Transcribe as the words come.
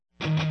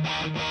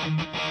You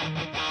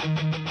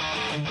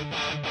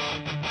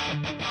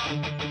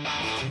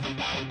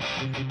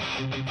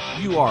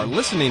are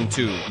listening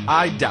to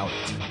I Doubt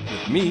It,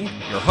 with me,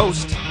 your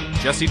host,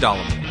 Jesse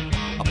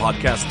Dolomore, a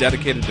podcast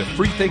dedicated to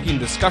free-thinking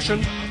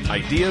discussion,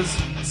 ideas,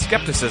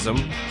 skepticism,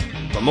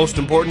 but most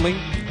importantly,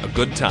 a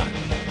good time.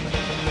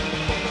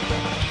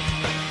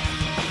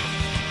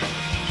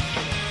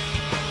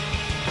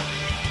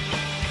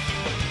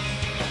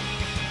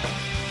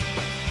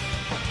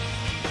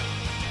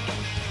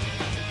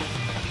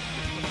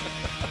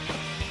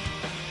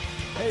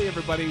 Hey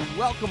everybody,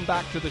 welcome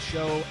back to the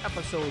show,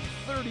 episode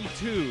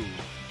 32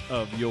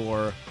 of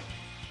your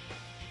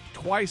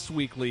twice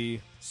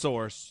weekly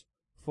source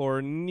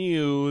for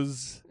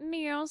news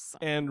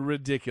and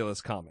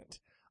ridiculous comment.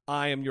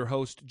 I am your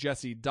host,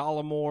 Jesse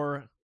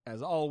Dolomore.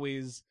 As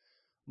always,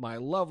 my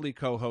lovely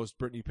co-host,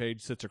 Brittany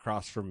Page, sits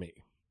across from me.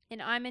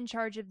 And I'm in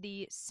charge of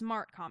the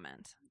smart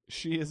comment.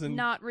 She is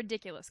not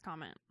ridiculous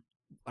comment.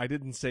 I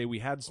didn't say we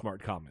had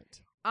smart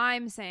comment.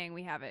 I'm saying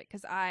we have it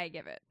because I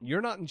give it.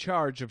 You're not in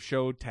charge of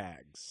show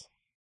tags.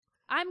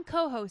 I'm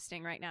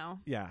co-hosting right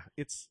now. Yeah,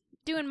 it's...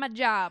 doing my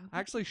job.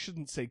 I actually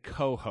shouldn't say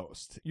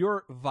co-host.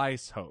 You're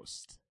vice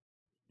host.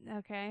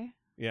 Okay.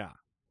 Yeah,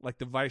 like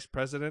the vice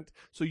president.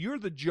 So you're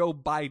the Joe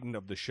Biden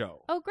of the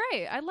show. Oh,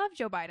 great. I love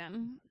Joe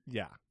Biden.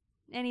 Yeah.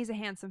 And he's a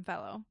handsome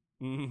fellow.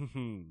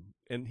 Mm-hmm.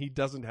 And he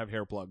doesn't have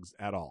hair plugs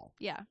at all.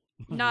 Yeah,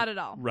 not at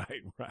all.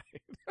 Right.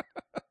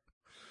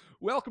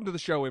 Welcome to the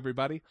show,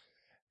 everybody.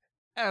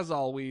 As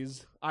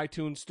always,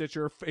 iTunes,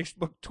 Stitcher,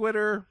 Facebook,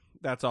 Twitter.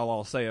 That's all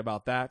I'll say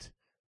about that.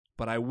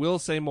 But I will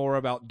say more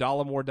about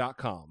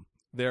Dollamore.com.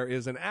 There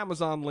is an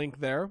Amazon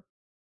link there.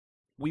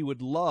 We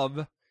would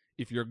love,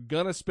 if you're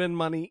going to spend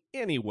money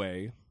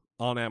anyway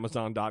on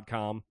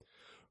Amazon.com,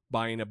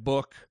 buying a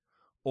book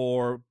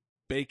or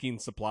baking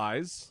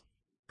supplies.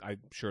 I'm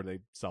sure they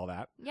sell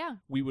that. Yeah.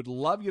 We would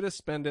love you to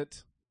spend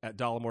it at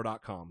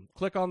Dollamore.com.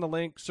 Click on the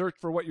link, search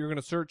for what you're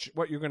going to search,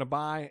 what you're going to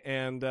buy,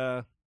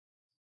 and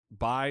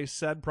buy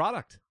said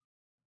product.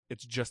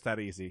 It's just that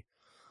easy.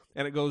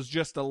 And it goes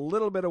just a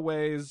little bit of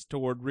ways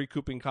toward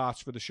recouping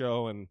costs for the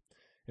show and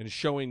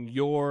showing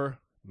your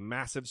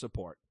massive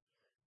support.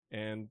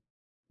 And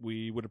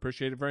we would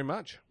appreciate it very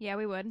much. Yeah,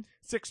 we would.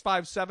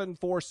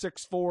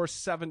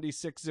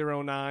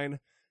 657-464-7609.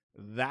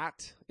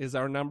 That is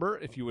our number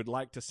if you would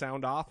like to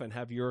sound off and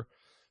have your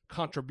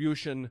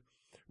contribution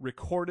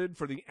recorded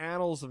for the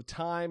annals of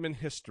time and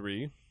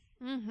history.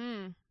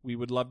 Mm-hmm. We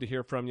would love to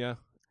hear from you.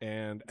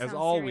 And as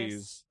Sounds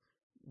always,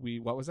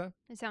 what was that?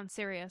 It sounds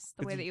serious,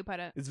 the way that you put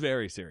it. It's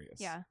very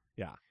serious. Yeah.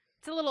 Yeah.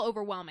 It's a little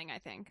overwhelming, I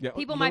think. Yeah,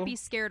 People might be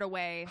scared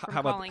away from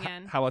calling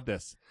in. How about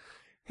this?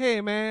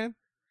 Hey, man.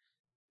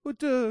 What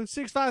the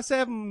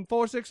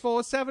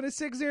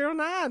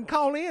 657-464-7609.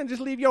 Call in.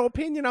 Just leave your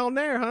opinion on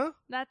there, huh?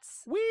 That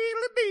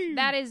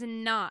is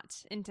not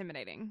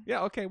intimidating.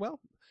 Yeah, okay, well,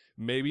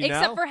 maybe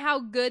Except for how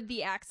good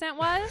the accent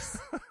was.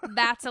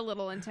 That's a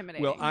little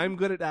intimidating. Well, I'm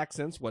good at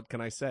accents. What can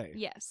I say?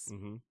 Yes.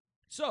 Mm-hmm.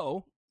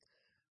 So,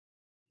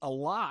 a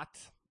lot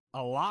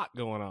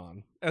going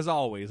on. As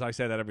always, I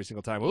say that every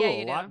single time. Ooh, yeah,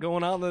 a lot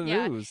going on in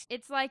the news.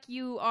 It's like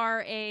you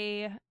are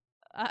a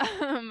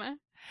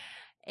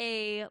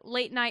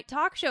late night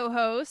talk show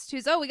host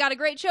who's, we got a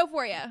great show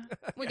for you.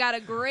 We got a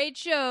great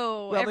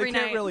show every night.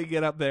 They can't really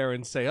get up there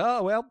and say,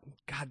 oh, well,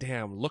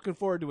 goddamn, looking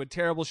forward to a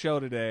terrible show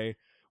today.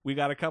 We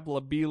got a couple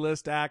of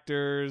B-list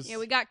actors. Yeah,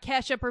 we got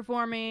Kesha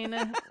performing.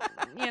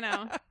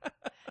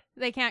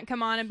 They can't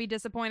come on and be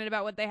disappointed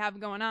about what they have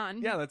going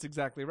on. Yeah, that's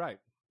exactly right.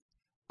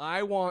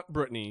 I want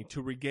Brittany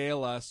to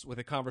regale us with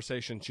a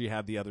conversation she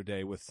had the other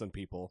day with some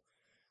people.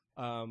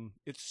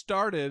 It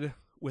started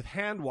with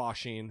hand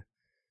washing,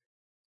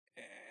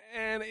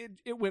 and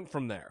it went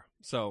from there.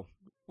 So,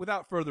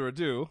 without further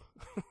ado.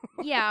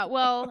 Yeah,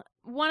 well,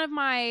 one of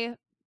my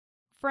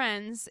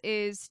friends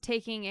is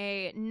taking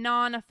a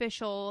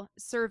non-official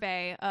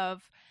survey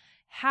of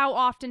how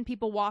often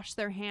people wash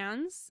their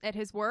hands at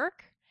his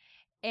work.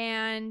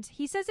 And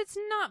he says it's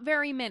not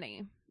very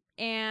many.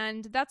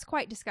 And that's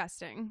quite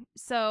disgusting.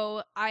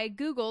 So I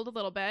Googled a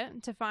little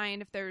bit to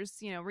find if there's,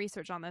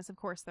 research on this. Of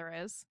course there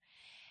is.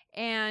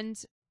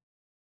 And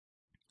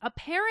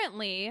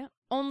apparently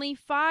only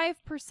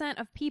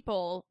 5% of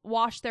people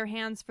wash their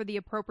hands for the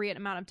appropriate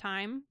amount of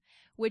time,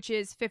 which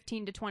is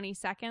 15 to 20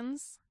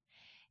 seconds.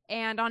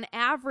 And on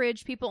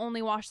average, people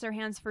only wash their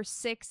hands for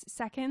 6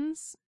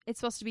 seconds. It's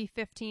supposed to be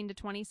 15 to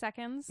 20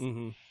 seconds.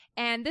 Mm-hmm.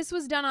 And this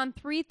was done on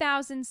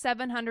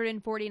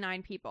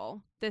 3,749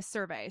 people, this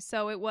survey.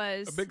 So it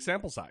was a big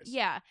sample size.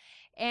 Yeah.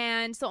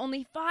 And so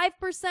only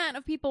 5%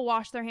 of people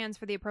wash their hands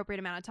for the appropriate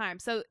amount of time.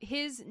 So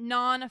his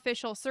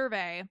non-official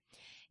survey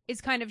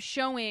is kind of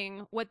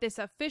showing what this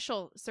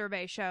official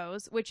survey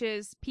shows, which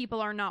is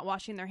people are not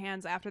washing their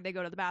hands after they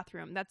go to the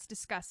bathroom. That's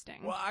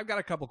disgusting. Well, I've got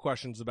a couple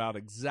questions about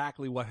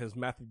exactly what his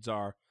methods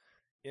are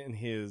in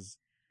his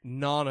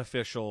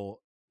non-official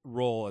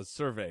role as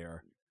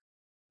surveyor.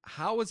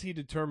 How is he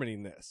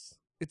determining this?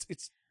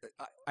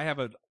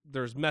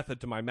 There's method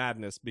to my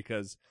madness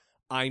because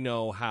I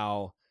know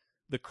how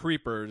the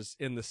creepers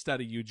in the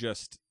study you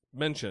just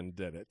mentioned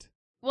did it.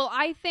 Well,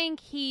 I think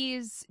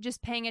he's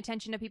just paying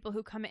attention to people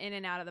who come in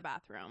and out of the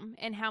bathroom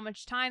and how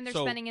much time they're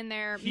spending in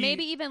there,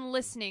 maybe even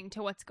listening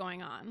to what's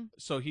going on.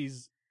 So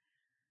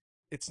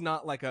it's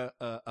not like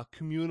a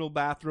communal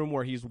bathroom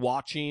where he's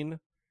watching.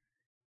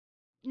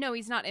 No,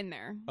 he's not in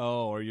there.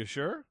 Oh, are you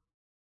sure?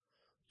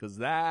 Because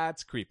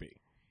that's creepy.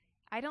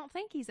 I don't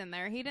think he's in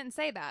there. He didn't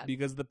say that.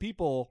 Because the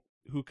people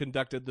who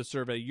conducted the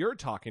survey you're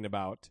talking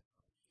about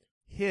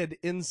hid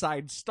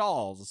inside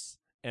stalls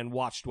and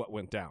watched what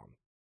went down.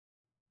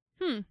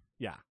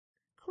 Yeah.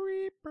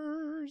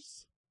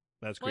 Creepers.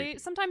 That's creepy. Well,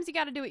 sometimes you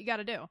got to do what you got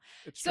to do.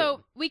 It's so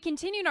true. we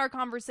continued our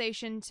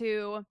conversation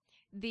to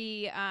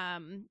the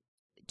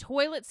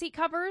toilet seat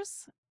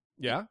covers.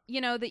 Yeah.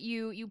 You know, that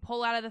you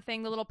pull out of the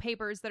thing, the little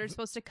papers that are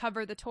supposed to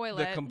cover the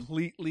toilet. The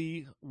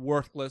completely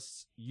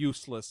worthless,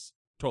 useless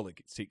toilet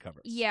seat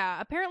covers. Yeah,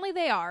 apparently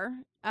they are.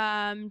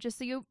 Just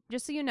so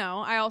you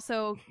know, I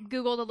also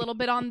Googled a little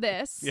bit on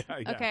this. Yeah.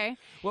 Okay.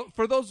 Well,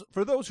 for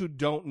those who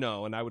don't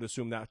know, and I would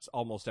assume that's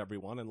almost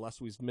everyone, unless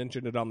we've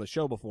mentioned it on the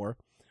show before,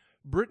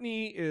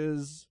 Brittany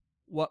is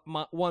what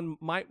one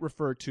might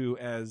refer to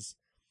as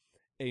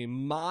a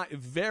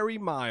very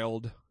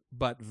mild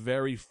but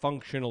very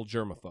functional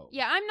germaphobe.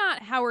 Yeah, I'm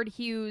not Howard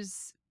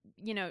Hughes,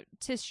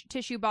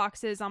 tissue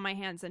boxes on my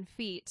hands and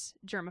feet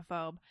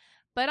germaphobe,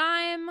 but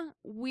I'm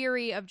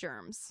weary of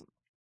germs.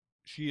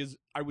 She is,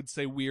 I would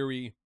say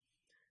weary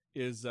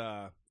is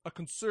a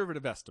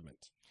conservative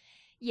estimate.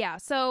 Yeah,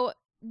 so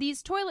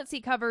these toilet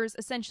seat covers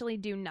essentially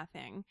do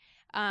nothing.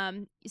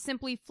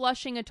 Simply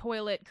flushing a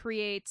toilet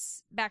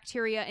creates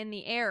bacteria in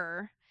the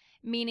air,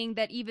 meaning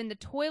that even the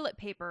toilet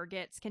paper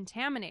gets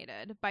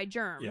contaminated by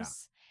germs. Yeah.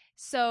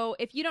 So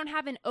if you don't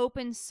have an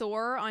open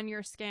sore on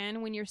your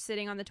skin when you're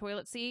sitting on the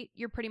toilet seat,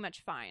 you're pretty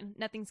much fine.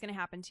 Nothing's going to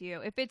happen to you.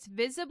 If it's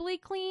visibly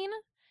clean,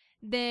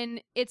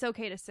 then it's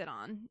okay to sit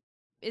on,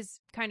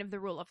 is kind of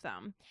the rule of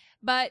thumb.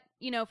 But,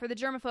 for the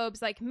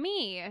germaphobes like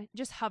me,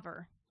 just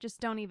hover. Just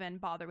don't even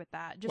bother with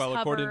that. Just hover.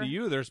 According to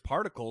you, there's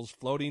particles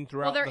floating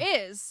throughout. Well,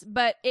 there is,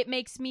 but it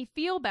makes me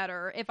feel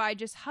better if I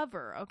just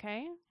hover,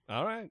 okay?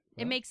 All right.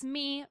 It makes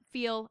me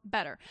feel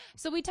better.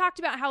 So we talked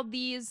about how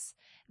these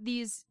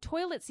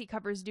toilet seat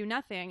covers do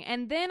nothing,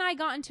 and then I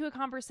got into a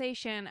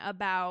conversation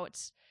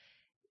about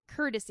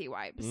courtesy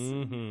wipes,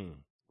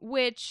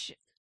 which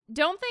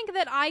don't think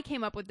that I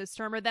came up with this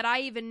term or that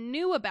I even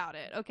knew about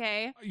it,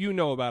 okay? You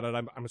know about it,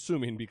 I'm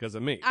assuming, because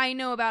of me. I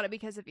know about it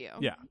because of you.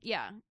 Yeah.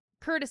 Yeah.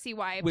 Courtesy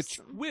wipes.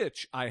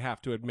 Which I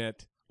have to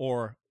admit,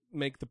 or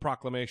make the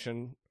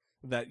proclamation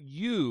that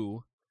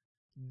you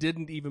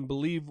didn't even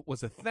believe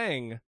was a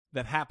thing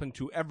that happened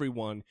to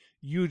everyone.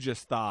 You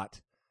just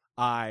thought,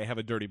 I have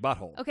a dirty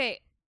butthole.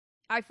 Okay,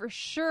 I for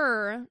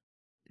sure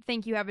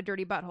think you have a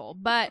dirty butthole,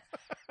 but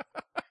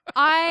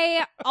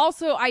I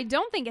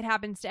don't think it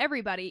happens to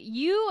everybody.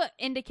 You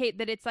indicate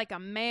that it's like a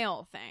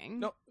male thing.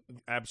 No,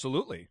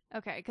 absolutely.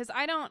 Okay, because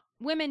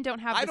women don't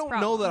have this problem.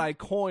 I don't know that I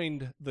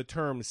coined the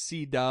term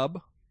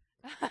C-dub,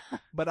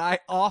 but I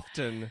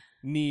often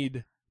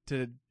need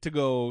to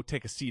go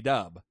take a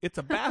C-dub. It's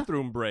a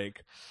bathroom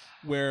break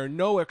where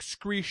no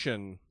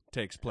excretion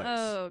takes place.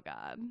 Oh,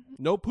 God.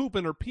 No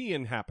pooping or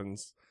peeing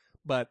happens,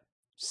 but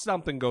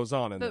something goes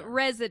on in there. But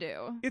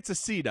residue. It's a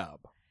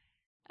C-dub.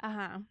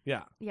 Uh-huh.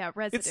 Yeah. Yeah,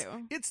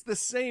 residue. It's the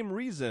same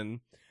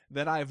reason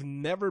that I've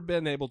never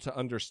been able to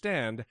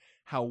understand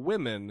how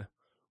women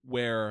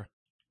wear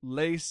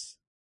lace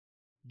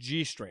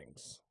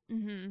G-strings.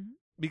 Mm-hmm.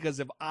 Because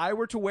if I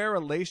were to wear a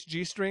lace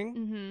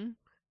G-string,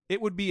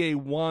 it would be a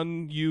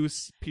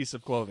one-use piece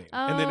of clothing.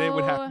 And then it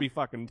would have to be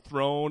fucking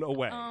thrown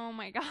away. Oh,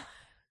 my God.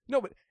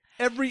 No, but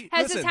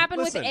Has this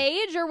happened with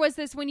age, or was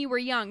this when you were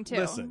young, too?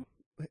 Listen,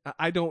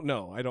 I don't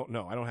know. I don't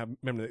have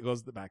memory that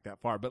goes back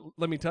that far. But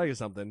let me tell you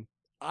something.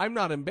 I'm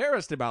not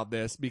embarrassed about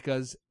this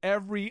because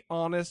every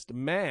honest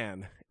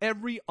man,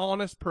 every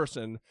honest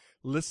person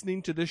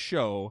listening to this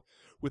show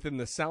within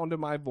the sound of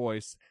my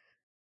voice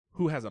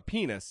who has a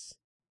penis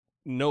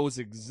knows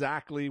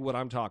exactly what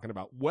I'm talking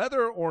about.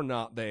 Whether or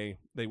not they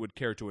would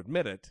care to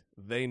admit it,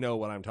 they know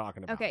what I'm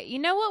talking about. Okay, you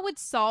know what would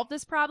solve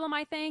this problem,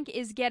 I think,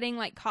 is getting,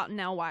 like,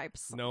 Cottonelle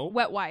wipes. No.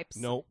 Wet wipes.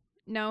 No.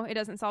 No, it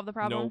doesn't solve the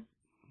problem? No,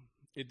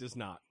 it does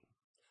not.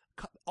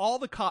 All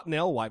the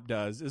Cottonelle wipe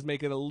does is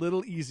make it a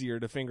little easier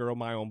to finger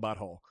my own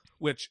butthole,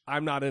 which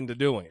I'm not into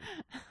doing.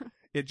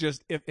 It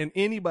just, and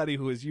anybody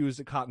who has used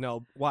a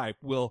Cottonelle wipe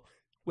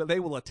they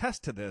will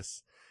attest to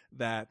this,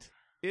 that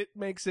it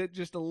makes it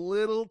just a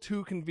little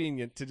too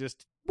convenient to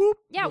just boop.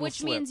 Yeah,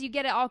 which means you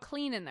get it all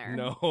clean in there.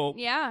 No.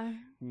 Yeah.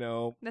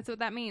 No. That's what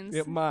that means.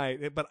 It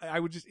might, but I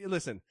would just,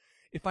 listen,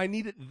 if I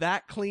need it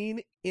that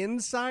clean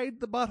inside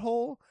the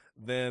butthole,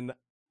 then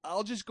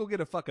I'll just go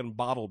get a fucking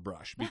bottle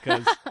brush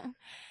because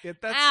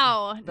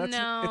no.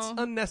 It's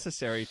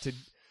unnecessary to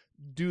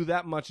do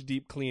that much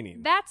deep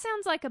cleaning. That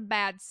sounds like a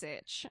bad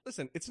sitch.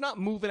 Listen, it's not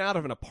moving out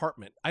of an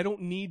apartment. I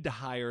don't need to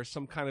hire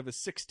some kind of a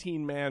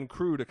 16-man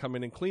crew to come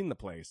in and clean the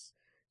place.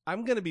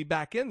 I'm going to be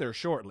back in there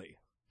shortly.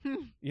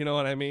 You know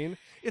what I mean?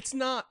 It's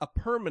not a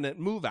permanent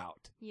move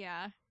out.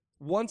 Yeah.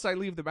 Once I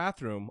leave the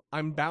bathroom,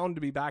 I'm bound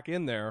to be back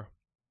in there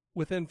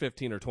within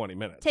 15 or 20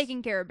 minutes.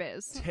 Taking care of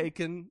biz.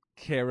 Taking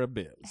care of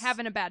biz.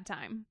 Having a bad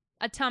time.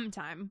 A tum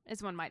time,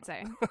 as one might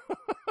say.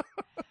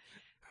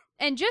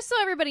 And just so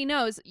everybody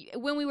knows,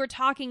 when we were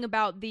talking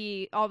about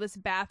all this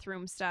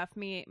bathroom stuff,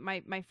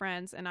 my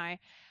friends and I,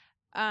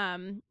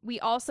 we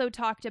also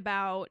talked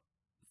about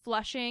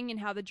flushing and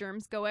how the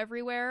germs go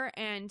everywhere.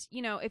 And,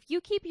 if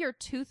you keep your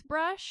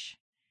toothbrush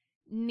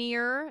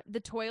near the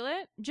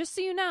toilet, just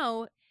so you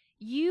know,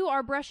 you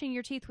are brushing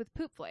your teeth with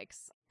poop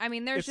flakes. I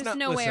mean, there's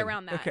no way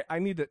around that. Okay, I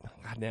need to...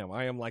 Goddamn,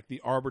 I am like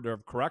the arbiter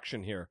of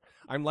correction here.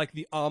 I'm like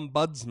the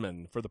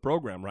ombudsman for the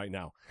program right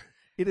now.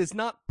 It is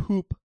not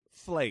poop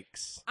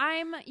flakes.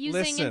 I'm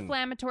using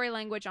inflammatory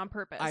language on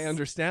purpose. I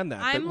understand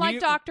that. I'm like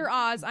Dr.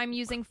 Oz. I'm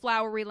using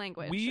flowery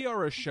language. We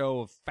are a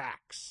show of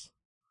facts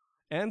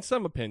and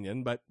some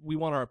opinion, but we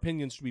want our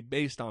opinions to be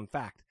based on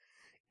fact.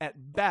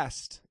 At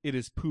best, it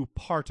is poop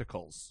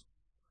particles.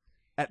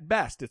 At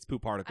best, it's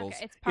poop particles.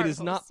 Okay, it's particles.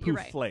 It is not You're poop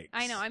right. flakes.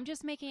 I know. I'm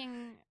just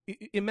making...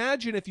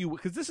 Imagine if you...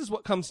 Because this is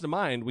what comes to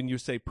mind when you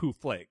say poop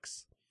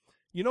flakes.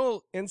 You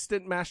know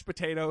instant mashed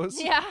potatoes?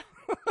 Yeah.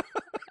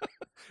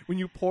 When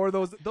you pour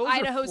those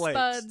Idaho are flakes.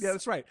 Spuds. Yeah,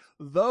 that's right.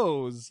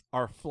 Those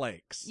are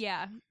flakes.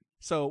 Yeah.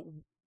 So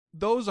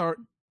those are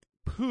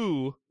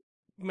poo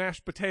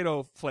mashed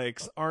potato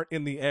flakes aren't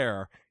in the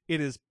air. It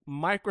is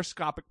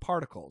microscopic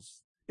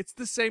particles. It's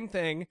the same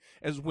thing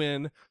as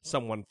when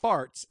someone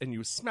farts and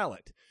you smell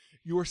it.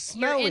 You're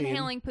smelling. You're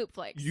inhaling poop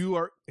flakes.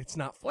 It's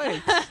not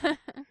flakes.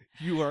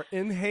 You are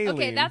inhaling.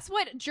 Okay, that's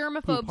what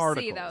germaphobes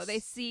see, though. They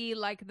see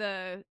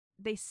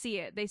they see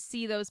it. They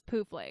see those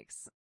poop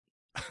flakes.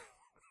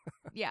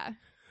 Yeah.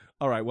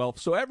 All right, well,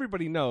 so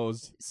everybody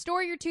knows.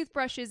 Store your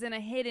toothbrushes in a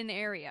hidden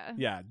area.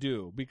 Yeah,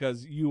 do,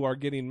 because you are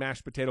getting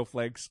mashed potato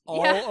flakes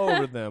all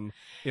over them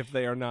if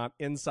they are not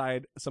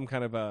inside some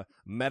kind of a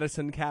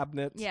medicine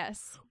cabinet.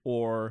 Yes.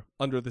 Or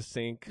under the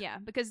sink. Yeah,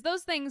 because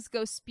those things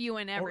go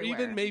spewing everywhere.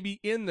 Or even maybe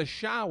in the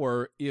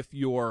shower if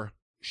your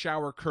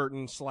shower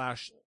curtain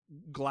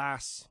 /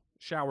 glass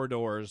shower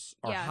doors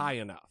are high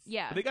enough.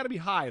 Yeah. But they got to be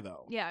high,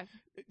 though. Yeah.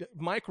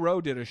 Mike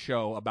Rowe did a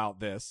show about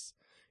this.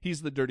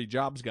 He's the Dirty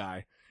Jobs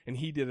guy. And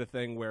he did a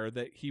thing where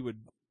he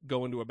would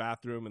go into a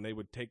bathroom and they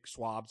would take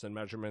swabs and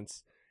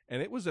measurements.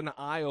 And it was an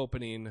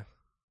eye-opening...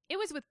 It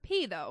was with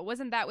pee, though.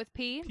 Wasn't that with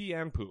pee? Pee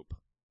and poop.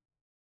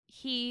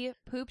 He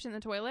pooped in the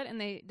toilet and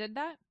they did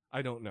that?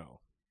 I don't know.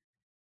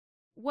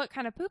 What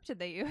kind of poop did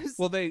they use?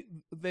 Well, they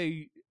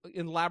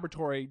in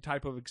laboratory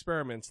type of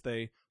experiments,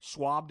 they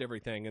swabbed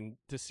everything and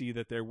to see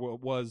that there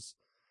was...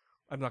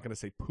 I'm not going to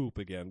say poop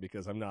again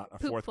because I'm not a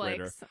poop fourth flakes.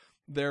 grader.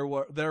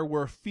 There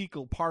were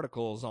fecal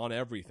particles on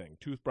everything,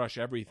 toothbrush,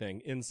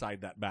 everything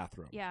inside that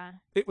bathroom. Yeah.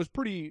 It was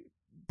pretty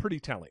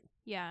telling.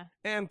 Yeah.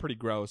 And pretty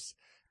gross,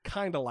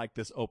 kind of like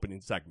this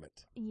opening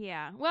segment.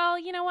 Yeah. Well,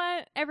 you know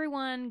what?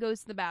 Everyone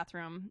goes to the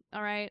bathroom,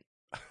 all right?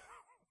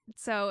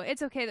 So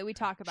it's okay that we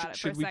talk about it for a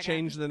second. Should we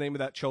change the name of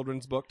that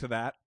children's book to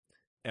that?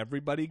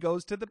 Everybody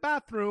goes to the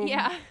bathroom.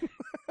 Yeah.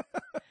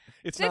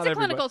 It's a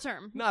clinical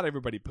term. Not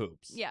everybody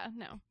poops. Yeah,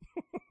 no.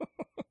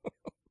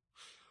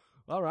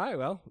 All right,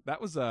 well, that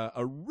was a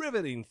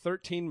riveting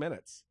 13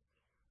 minutes.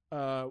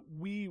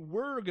 We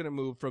were going to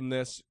move from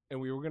this,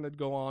 and we were going to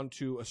go on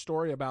to a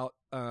story about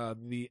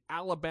the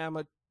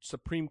Alabama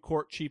Supreme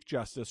Court Chief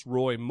Justice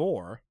Roy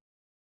Moore.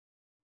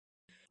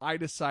 I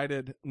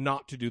decided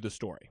not to do the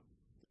story.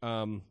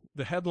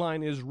 The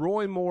headline is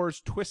Roy Moore's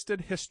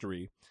Twisted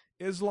History.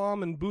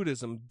 Islam and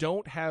Buddhism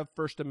don't have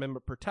First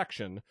Amendment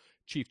protection,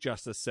 Chief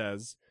Justice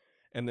says,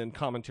 and then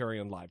commentary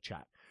on live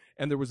chat.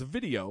 And there was a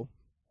video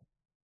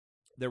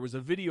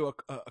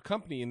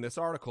accompanying this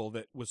article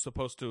that was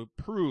supposed to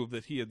prove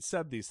that he had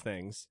said these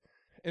things.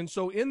 And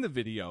so in the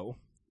video,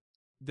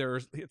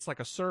 it's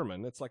like a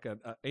sermon. It's like a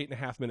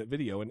 8.5 minute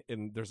video.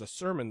 And there's a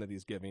sermon that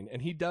he's giving.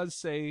 And he does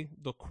say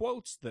the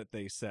quotes that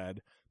they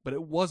said, but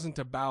it wasn't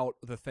about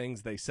the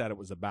things they said it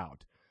was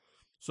about.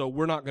 So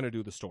we're not going to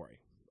do the story.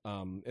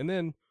 And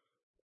then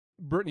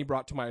Brittany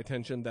brought to my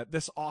attention that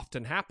this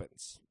often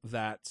happens,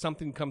 that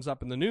something comes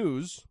up in the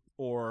news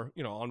or,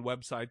 on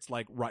websites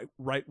like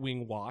Right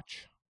Wing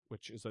Watch,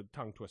 which is a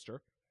tongue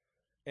twister.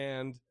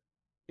 And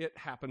it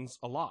happens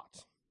a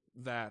lot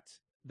that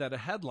a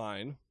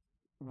headline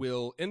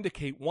will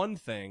indicate one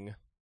thing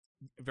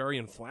very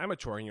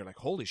inflammatory and you're like,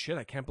 holy shit,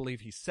 I can't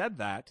believe he said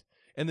that.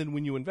 And then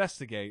when you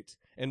investigate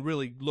and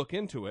really look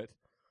into it,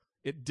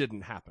 it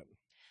didn't happen.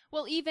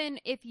 Well, even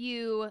if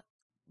you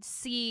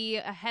see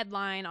a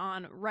headline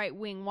on Right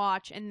Wing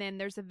Watch and then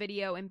there's a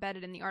video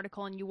embedded in the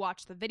article and you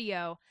watch the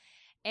video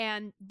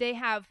and they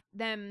have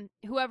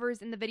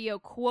whoever's in the video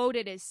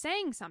quoted as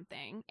saying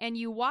something and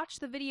you watch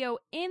the video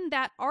in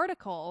that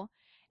article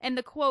and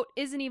the quote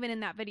isn't even in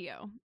that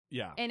video.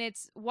 Yeah. And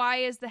it's, why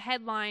is the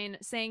headline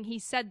saying he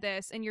said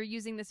this and you're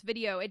using this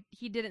video?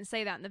 He didn't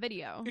say that in the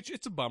video.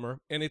 It's a bummer.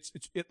 And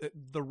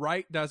the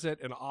right does it.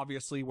 And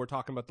obviously we're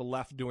talking about the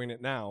left doing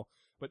it now.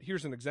 But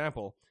here's an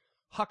example.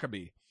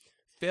 Huckabee.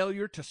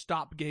 Failure to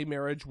stop gay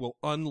marriage will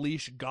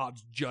unleash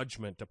God's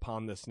judgment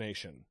upon this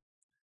nation.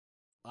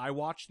 I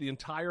watched the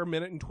entire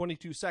minute and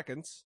 22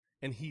 seconds,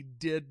 and he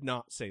did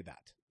not say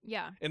that.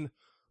 Yeah. And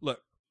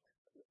look,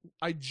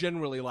 I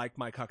generally like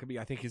Mike Huckabee.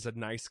 I think he's a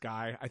nice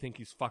guy. I think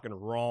he's fucking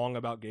wrong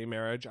about gay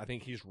marriage. I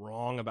think he's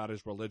wrong about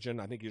his religion.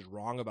 I think he's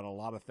wrong about a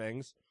lot of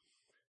things.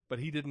 But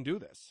he didn't do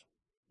this.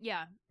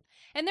 Yeah.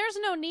 And there's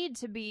no need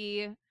to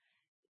be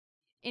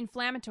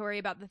inflammatory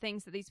about the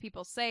things that these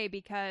people say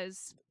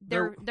because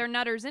they're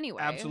nutters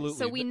anyway. Absolutely.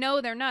 So we know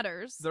they're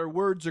nutters. Their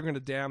words are going to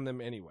damn them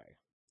anyway.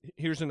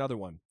 Here's another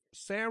one.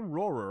 Sam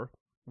Rohrer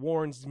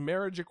warns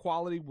marriage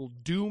equality will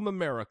doom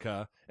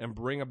America and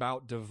bring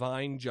about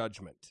divine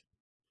judgment.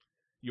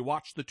 You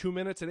watch the 2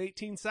 minutes and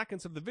 18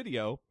 seconds of the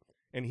video,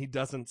 and he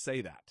doesn't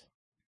say that.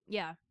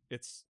 Yeah.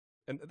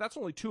 And that's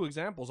only 2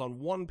 examples on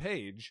 1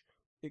 page.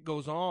 It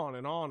goes on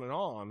and on and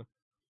on.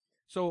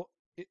 So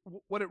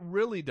what it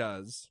really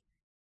does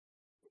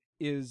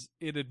is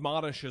it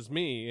admonishes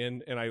me,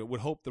 and I would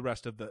hope the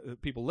rest of the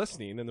people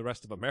listening and the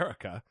rest of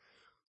America,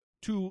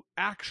 to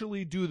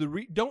actually do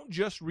don't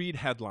just read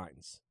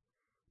headlines.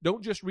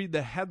 Don't just read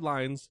the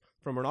headlines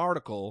from an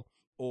article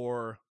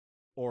or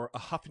a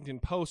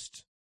Huffington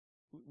Post,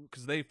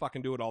 because they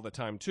fucking do it all the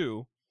time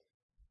too.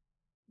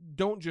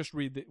 Don't just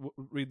read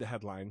the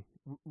headline.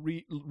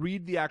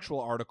 Read the actual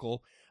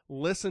article.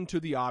 Listen to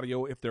the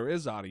audio if there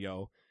is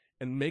audio,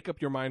 and make up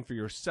your mind for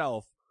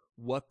yourself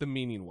what the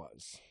meaning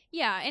was.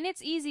 Yeah, and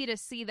it's easy to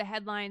see the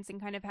headlines and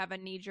kind of have a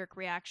knee-jerk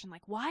reaction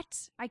like,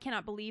 what? I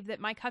cannot believe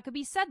that Mike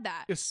Huckabee said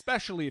that.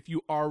 Especially if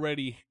you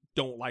already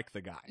don't like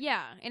the guy.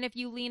 Yeah, and if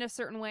you lean a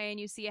certain way and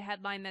you see a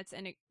headline that's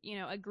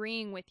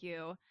agreeing with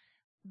you,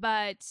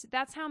 but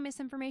that's how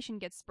misinformation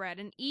gets spread.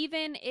 And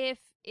even if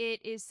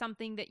it is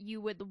something that you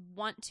would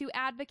want to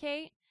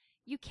advocate,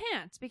 you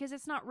can't because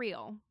it's not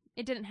real.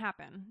 It didn't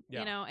happen,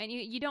 and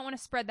you don't want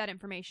to spread that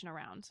information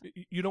around.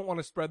 You don't want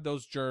to spread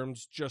those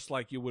germs just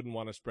like you wouldn't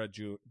want to spread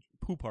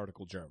poo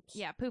particle germs.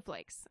 Yeah, poo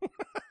flakes.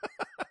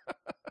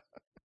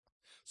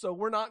 So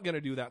we're not going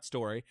to do that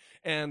story.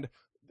 And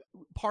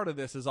part of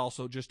this is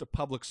also just a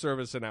public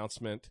service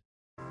announcement.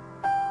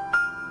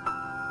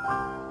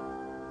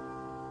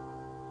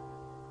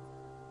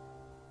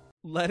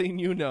 Letting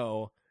you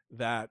know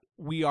that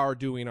we are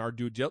doing our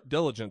due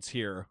diligence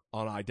here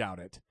on I Doubt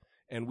It.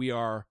 And we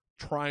are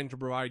trying to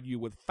provide you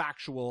with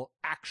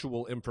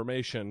actual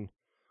information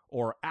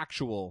or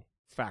actual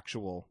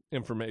factual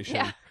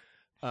information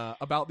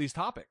about these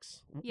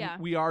topics. Yeah.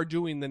 We are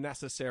doing the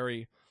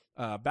necessary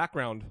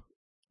background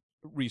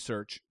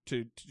research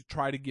to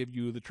try to give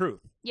you the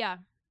truth. Yeah.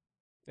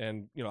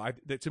 And,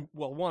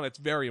 it's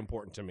very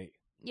important to me.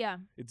 Yeah.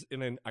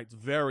 It's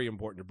very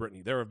important to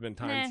Brittany. There have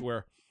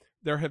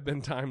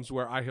been times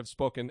where I have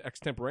spoken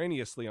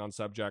extemporaneously on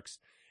subjects,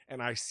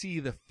 and I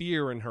see the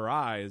fear in her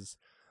eyes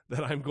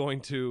that I'm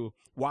going to,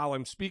 while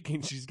I'm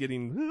speaking, she's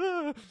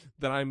getting,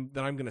 that I'm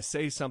going to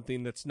say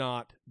something that's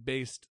not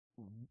based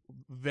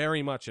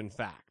very much in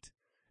fact.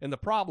 And the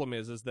problem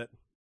is that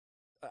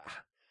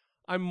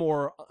I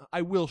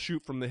will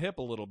shoot from the hip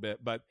a little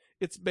bit, but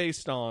it's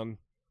based on,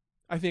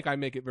 I think I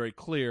make it very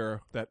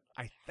clear that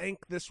I think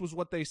this was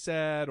what they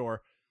said,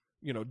 or,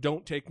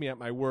 don't take me at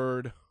my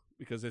word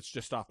because it's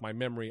just off my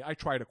memory. I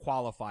try to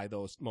qualify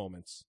those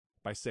moments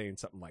by saying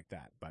something like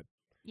that, but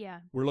yeah,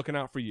 we're looking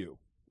out for you,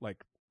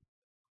 like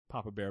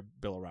Papa Bear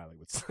Bill O'Reilly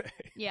would say.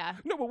 Yeah.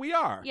 No, but we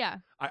are. Yeah.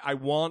 I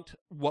want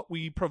what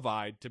we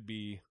provide to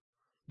be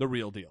the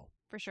real deal.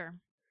 For sure.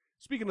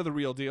 Speaking of the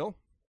real deal,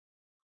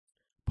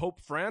 Pope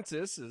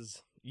Francis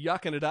is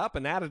yucking it up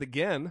and at it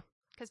again.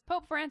 Because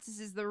Pope Francis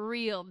is the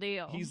real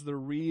deal. He's the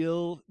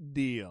real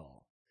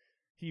deal.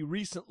 He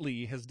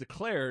recently has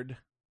declared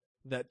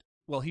that,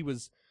 he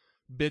was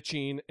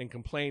bitching and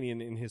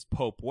complaining in his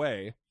Pope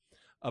way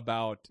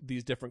about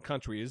these different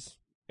countries,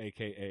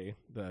 a.k.a.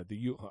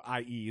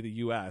 i.e. the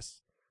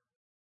U.S.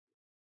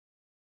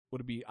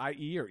 Would it be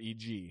I.E. or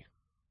E.G.?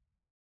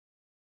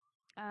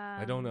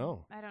 I don't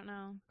know.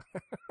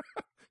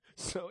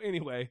 So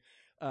anyway,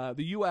 the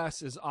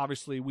U.S. is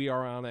obviously, we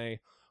are on a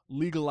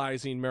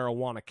legalizing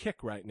marijuana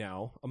kick right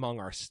now among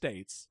our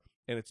states,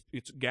 and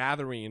it's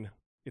gathering.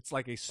 It's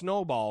like a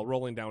snowball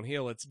rolling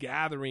downhill. It's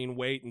gathering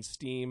weight and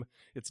steam.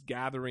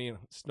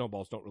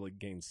 Snowballs don't really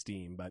gain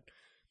steam, but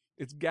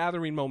it's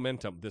gathering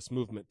momentum, this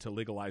movement to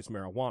legalize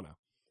marijuana,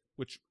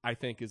 which I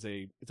think is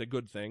it's a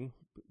good thing.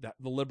 That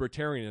the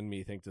libertarian in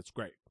me thinks it's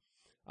great.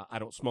 I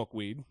don't smoke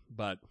weed,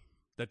 but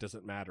that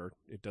doesn't matter.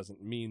 It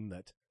doesn't mean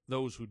that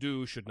those who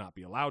do should not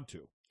be allowed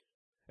to.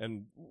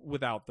 And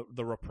without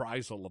the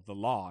reprisal of the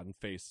law and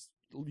face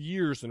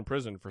years in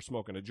prison for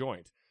smoking a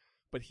joint.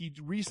 But he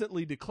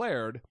recently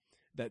declared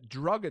that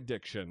drug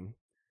addiction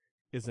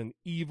is an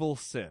evil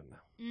sin.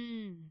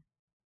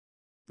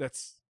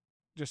 That's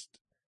just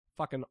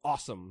fucking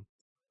awesome.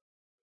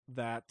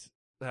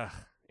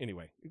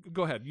 Anyway,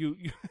 go ahead. You.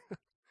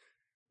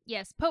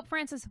 Yes, Pope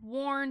Francis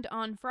warned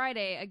on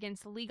Friday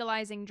against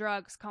legalizing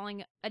drugs,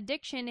 calling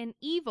addiction an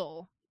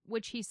evil,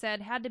 which he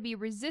said had to be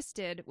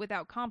resisted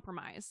without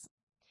compromise.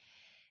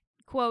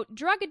 Quote,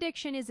 drug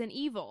addiction is an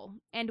evil,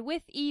 and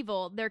with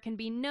evil there can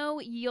be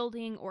no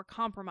yielding or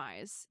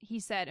compromise,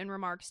 he said in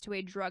remarks to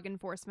a drug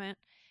enforcement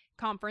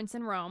conference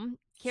in Rome.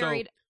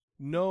 So,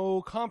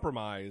 no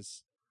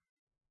compromise,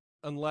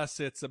 unless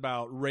it's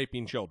about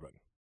raping children.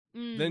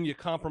 Then you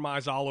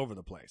compromise all over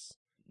the place.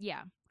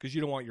 Yeah. Because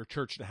you don't want your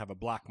church to have a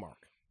black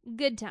mark.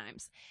 Good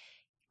times.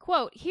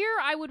 Quote, "Here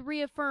I would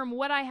reaffirm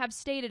what I have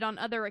stated on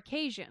other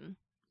occasion.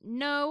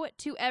 No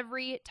to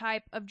every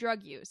type of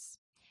drug use.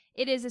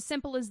 It is as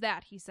simple as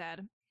that," he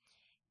said.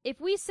 "If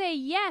we say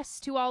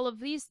yes to all of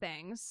these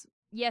things,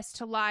 yes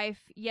to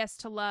life, yes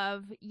to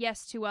love,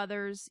 yes to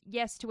others,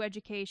 yes to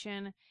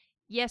education,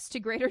 yes to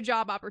greater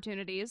job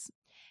opportunities,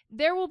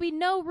 there will be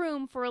no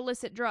room for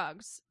illicit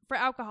drugs, for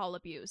alcohol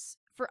abuse,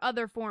 for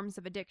other forms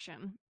of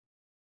addiction."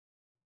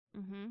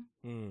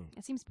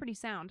 It seems pretty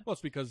sound. Well,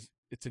 it's because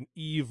it's an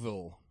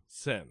evil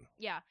sin.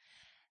 Yeah.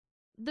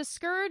 "The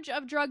scourge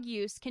of drug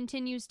use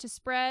continues to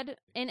spread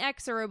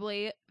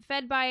inexorably,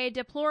 fed by a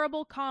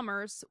deplorable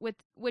commerce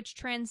which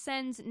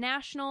transcends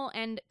national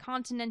and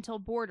continental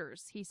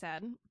borders," he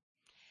said.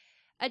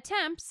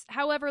 "Attempts,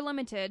 however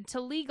limited,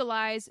 to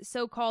legalize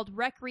so-called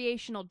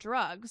recreational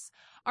drugs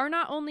are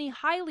not only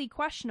highly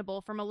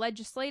questionable from a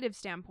legislative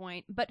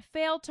standpoint, but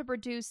fail to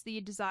produce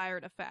the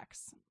desired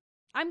effects."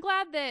 I'm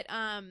glad that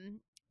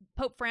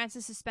Pope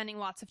Francis is spending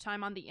lots of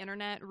time on the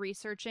internet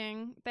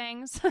researching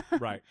things.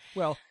 Right.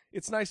 Well,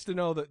 it's nice to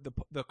know that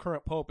the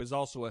current pope is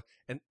also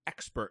an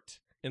expert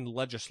in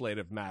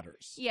legislative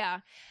matters.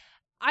 Yeah.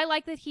 I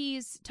like that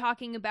he's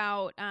talking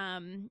about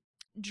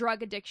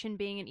drug addiction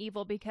being an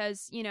evil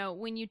because,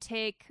 when you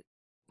take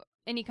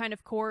any kind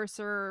of course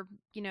or,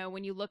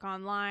 when you look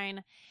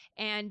online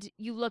and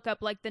you look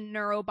up like the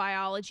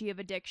neurobiology of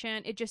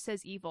addiction, it just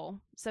says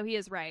evil. So he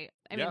is right.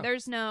 I mean,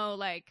 there's no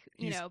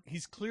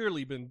he's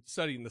clearly been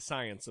studying the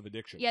science of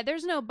addiction. Yeah,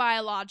 there's no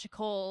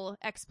biological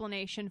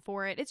explanation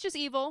for it. It's just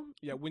evil.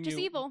 Yeah,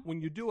 evil.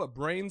 When you do a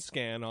brain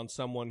scan on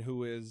someone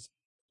who is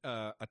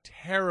a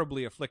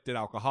terribly afflicted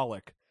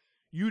alcoholic,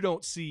 you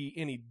don't see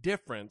any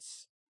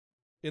difference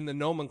in the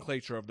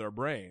nomenclature of their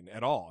brain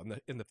at all.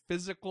 In the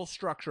physical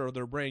structure of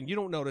their brain, you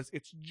don't notice.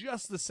 It's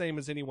just the same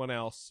as anyone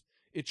else.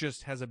 It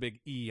just has a big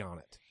E on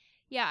it.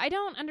 Yeah, I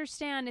don't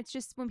understand. It's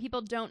just when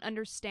people don't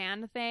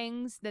understand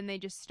things, then they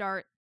just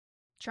start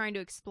trying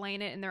to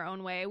explain it in their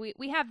own way.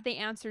 We have the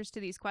answers to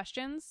these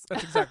questions.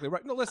 That's exactly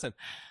right. No, listen,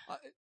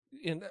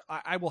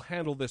 I will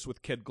handle this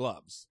with kid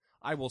gloves.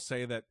 I will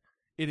say that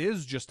it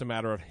is just a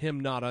matter of him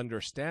not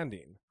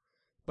understanding.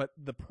 But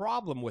the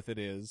problem with it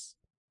is,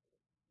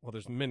 well,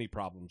 there's many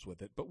problems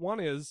with it, but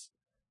one is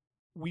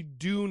we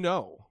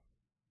know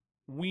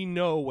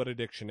what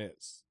addiction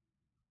is.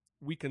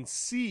 We can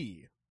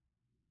see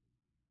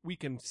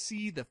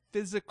the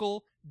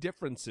physical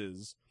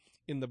differences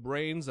in the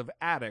brains of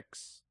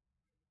addicts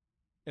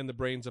and the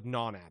brains of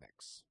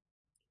non-addicts.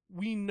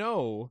 We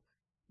know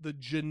the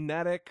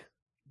genetic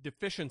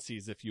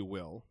deficiencies, if you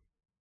will.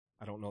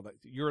 I don't know that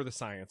you're the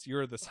science,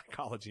 you're the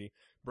psychology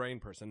brain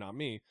person, not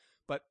me,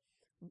 but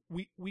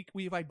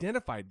we've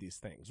identified these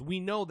things. We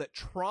know that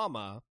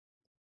trauma,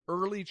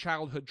 early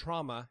childhood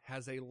trauma,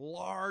 has a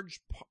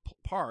large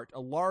plays a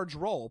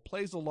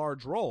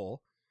large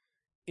role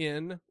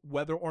in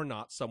whether or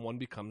not someone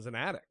becomes an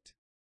addict.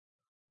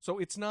 So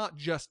it's not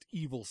just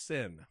evil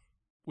sin,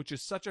 which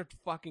is such a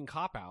fucking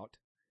cop-out,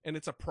 and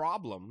it's a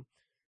problem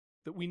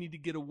that we need to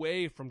get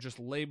away from just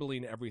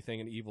labeling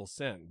everything an evil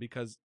sin,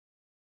 because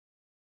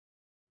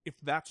if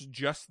that's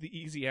just the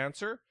easy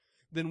answer,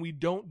 then we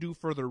don't do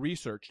further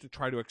research to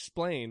try to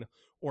explain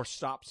or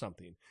stop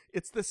something.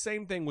 It's the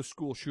same thing with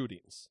school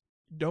shootings.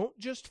 Don't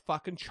just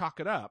fucking chalk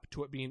it up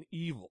to it being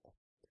evil.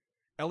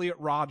 Elliot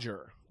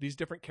Rodger, these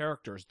different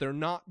characters, they're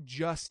not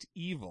just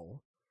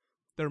evil.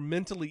 They're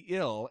mentally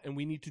ill, and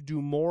we need to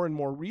do more and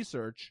more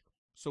research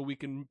so we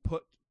can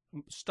put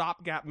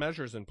stopgap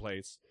measures in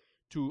place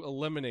to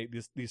eliminate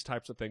these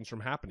types of things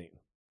from happening.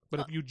 But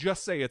if you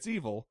just say it's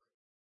evil,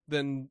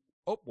 then,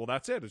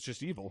 that's it. It's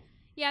just evil.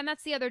 Yeah, and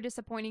that's the other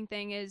disappointing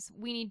thing is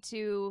we need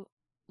to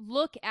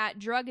look at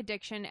drug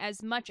addiction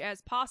as much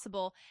as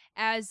possible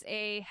as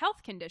a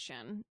health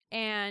condition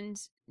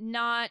and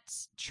not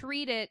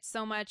treat it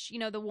so much,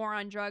 the war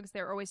on drugs.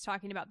 They're always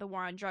talking about the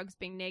war on drugs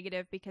being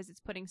negative because it's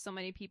putting so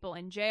many people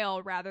in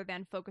jail rather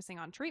than focusing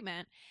on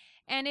treatment.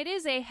 And it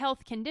is a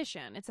health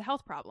condition. It's a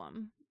health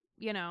problem,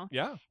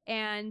 Yeah.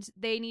 And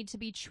they need to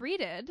be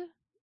treated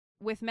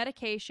with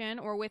medication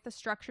or with a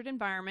structured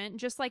environment,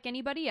 just like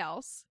anybody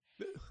else.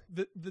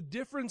 The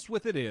difference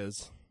with it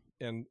is,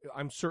 and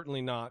I'm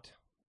certainly not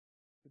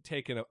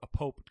taking a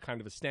Pope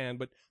kind of a stand,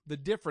 but the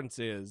difference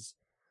is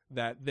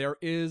that there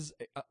is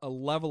a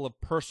level of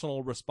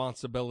personal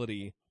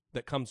responsibility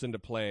that comes into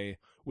play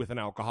with an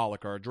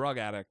alcoholic or a drug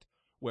addict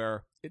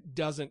where it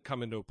doesn't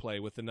come into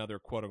play with another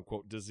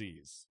quote-unquote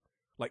disease,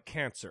 like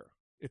cancer.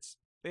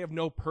 They have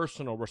no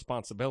personal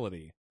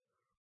responsibility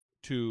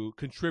to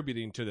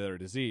contributing to their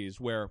disease,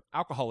 where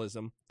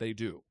alcoholism, they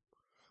do.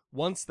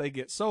 Once they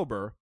get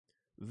sober,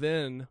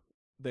 then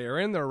they are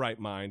in their right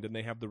mind and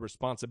they have the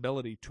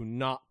responsibility to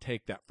not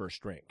take that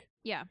first drink.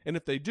 Yeah. And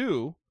if they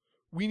do,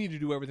 we need to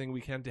do everything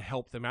we can to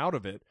help them out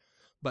of it,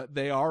 but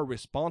they are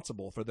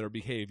responsible for their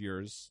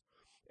behaviors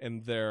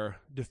and their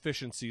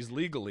deficiencies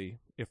legally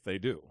if they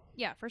do.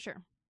 Yeah, for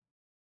sure.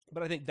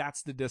 But I think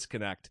that's the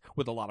disconnect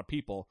with a lot of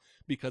people,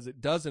 because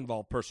it does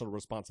involve personal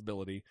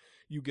responsibility.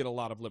 You get a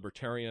lot of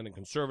libertarian and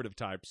conservative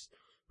types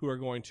who are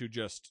going to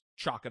just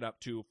chalk it up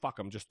to, fuck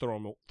them, just throw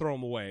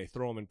them away,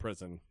 throw them in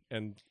prison.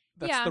 And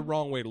that's the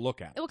wrong way to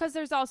look at it. Well, because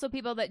there's also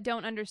people that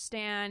don't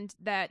understand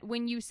that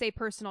when you say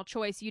personal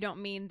choice, you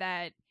don't mean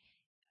that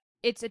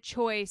it's a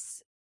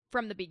choice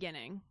from the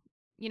beginning.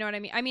 You know what I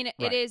mean? I mean,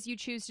 it is, you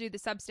choose to do the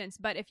substance,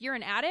 but if you're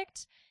an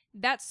addict,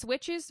 that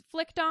switch is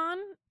flicked on,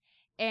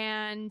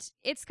 and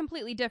it's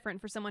completely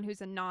different for someone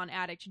who's a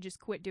non-addict to just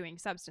quit doing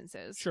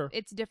substances. Sure.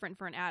 It's different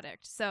for an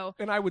addict. So,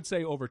 and I would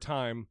say over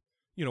time,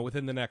 you know,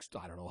 within the next,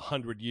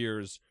 100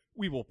 years,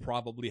 we will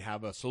probably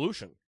have a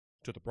solution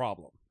to the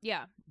problem.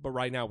 Yeah. But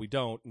right now we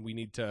don't, and we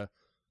need to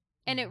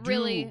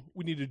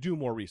we need to do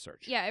more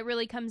research. Yeah, it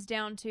really comes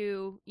down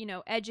to,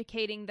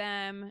 educating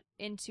them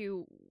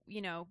into,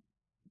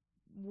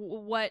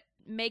 what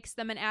makes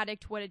them an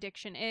addict, what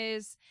addiction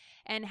is,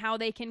 and how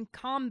they can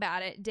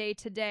combat it day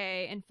to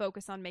day and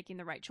focus on making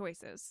the right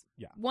choices.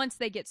 Yeah. Once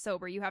they get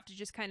sober, you have to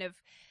just kind of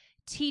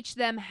teach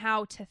them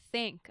how to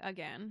think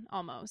again,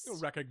 almost.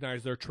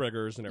 Recognize their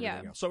triggers and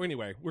everything else. So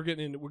anyway, we're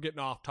getting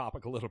off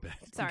topic a little bit.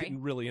 Sorry. We're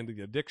getting really into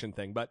the addiction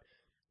thing. But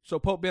so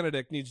Pope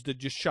Benedict needs to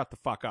just shut the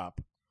fuck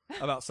up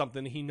about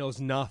something he knows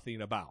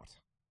nothing about.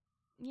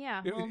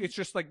 Yeah. It's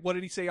just like, what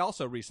did he say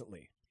also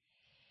recently?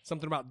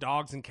 Something about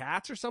dogs and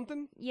cats or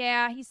something?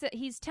 Yeah, he said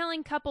he's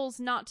telling couples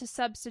not to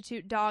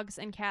substitute dogs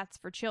and cats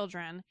for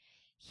children.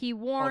 He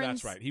warns. Oh,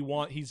 that's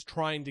right. He's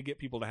trying to get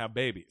people to have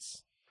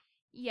babies.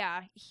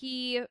 Yeah,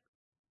 he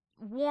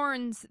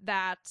warns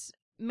that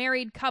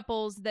married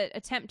couples that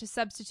attempt to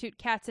substitute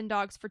cats and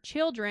dogs for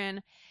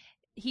children,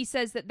 he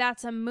says that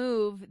that's a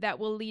move that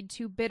will lead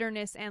to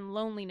bitterness and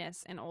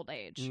loneliness in old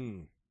age.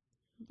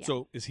 Yeah.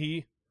 So is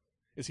he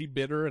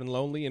bitter and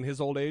lonely in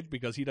his old age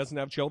because he doesn't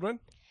have children?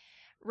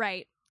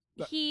 Right.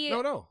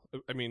 No.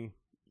 I mean,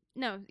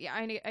 no. Yeah,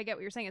 I get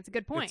what you're saying. It's a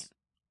good point.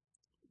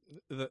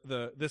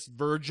 This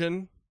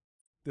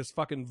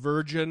fucking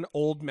virgin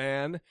old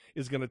man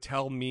is going to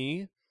tell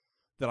me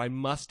that I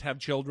must have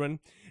children,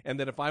 and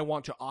that if I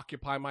want to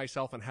occupy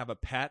myself and have a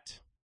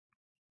pet,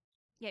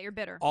 yeah, you're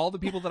bitter. All the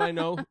people that I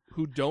know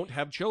who don't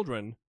have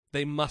children,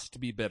 they must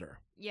be bitter.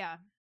 Yeah.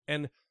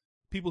 And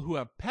people who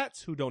have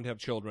pets who don't have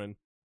children,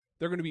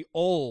 they're going to be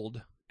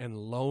old and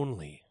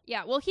lonely.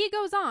 Yeah, well, he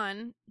goes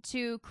on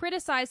to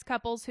criticize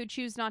couples who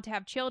choose not to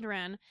have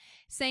children,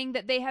 saying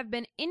that they have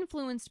been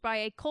influenced by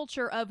a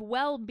culture of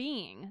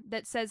well-being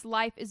that says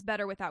life is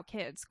better without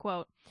kids.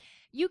 Quote,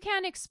 "You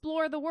can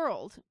explore the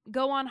world,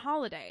 go on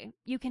holiday,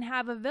 you can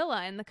have a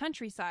villa in the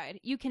countryside,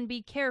 you can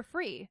be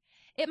carefree.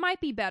 It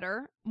might be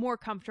better, more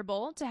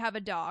comfortable to have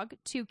a dog,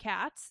 2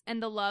 cats,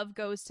 and the love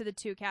goes to the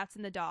 2 cats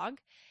and the dog.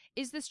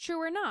 Is this true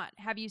or not?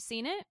 Have you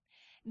seen it?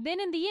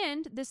 Then in the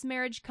end, this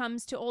marriage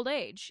comes to old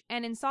age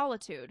and in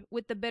solitude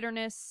with the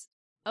bitterness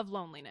of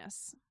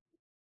loneliness."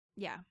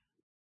 Yeah.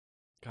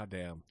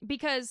 Goddamn.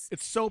 Because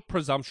it's so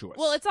presumptuous.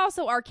 Well, it's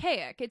also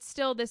archaic. It's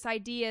still this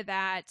idea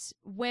that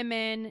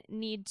women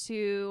need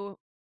to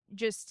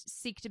just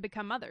seek to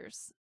become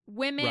mothers.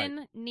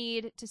 Women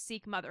need to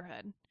seek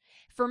motherhood.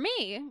 For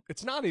me,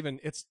 it's not even,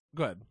 it's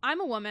good.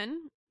 I'm a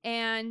woman,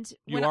 and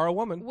you are a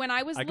woman. When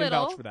I was I little,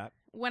 can vouch for that.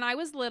 When I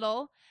was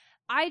little,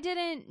 I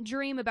didn't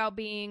dream about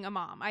being a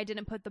mom. I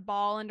didn't put the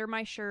ball under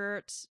my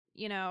shirt.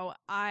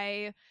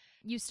 I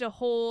used to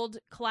hold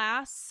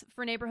class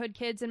for neighborhood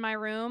kids in my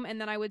room,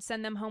 and then I would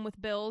send them home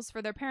with bills for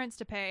their parents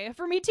to pay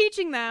for me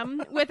teaching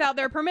them without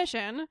their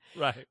permission.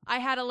 Right. I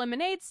had a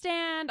lemonade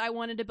stand. I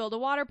wanted to build a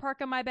water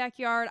park in my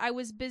backyard. I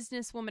was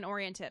businesswoman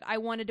oriented. I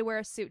wanted to wear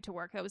a suit to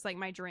work. That was like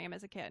my dream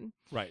as a kid.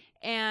 Right.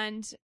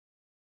 And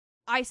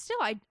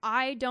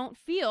I don't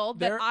feel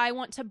that I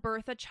want to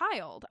birth a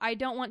child. I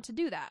don't want to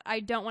do that.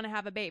 I don't want to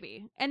have a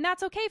baby. And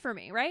that's okay for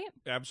me, right?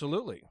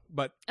 Absolutely.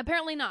 But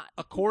apparently not.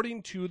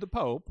 According to the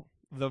Pope,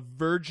 the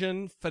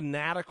virgin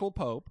fanatical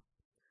Pope,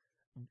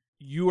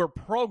 you are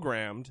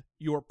programmed,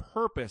 your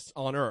purpose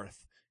on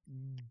earth,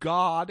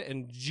 God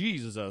and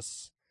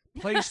Jesus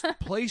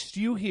placed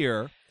you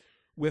here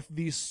with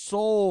the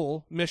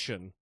sole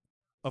mission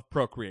of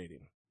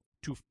procreating,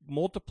 to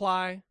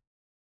multiply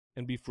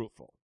and be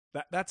fruitful.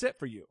 That's it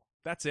for you.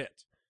 That's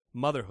it.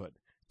 Motherhood,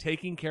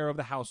 taking care of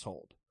the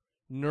household,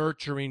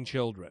 nurturing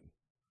children.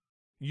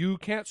 You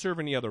can't serve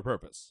any other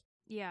purpose.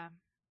 Yeah.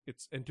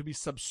 And to be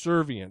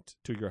subservient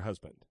to your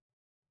husband.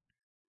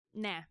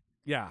 Nah.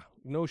 Yeah.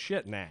 No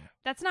shit, nah.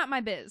 That's not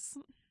my biz.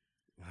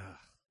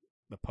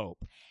 The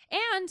Pope.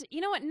 And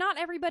you know what? Not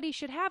everybody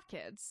should have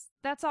kids.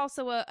 That's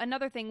also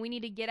another thing. We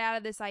need to get out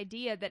of this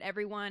idea that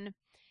everyone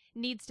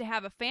needs to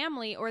have a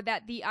family, or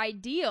that the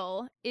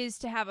ideal is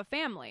to have a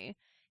family.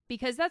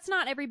 Because that's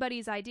not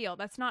everybody's ideal.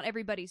 That's not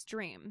everybody's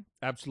dream.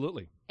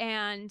 Absolutely.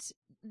 And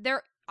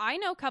I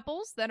know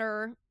couples that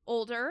are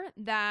older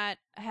that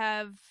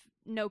have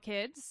no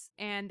kids,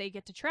 and they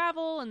get to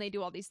travel and they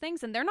do all these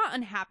things, and they're not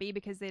unhappy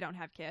because they don't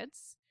have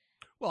kids.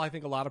 Well, I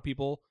think a lot of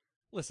people,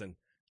 listen,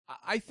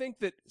 I think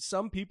that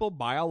some people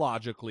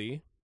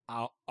biologically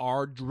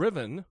are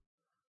driven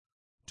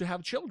to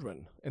have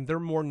children, and they're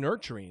more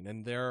nurturing,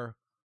 and they're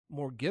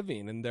more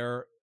giving, and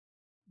they're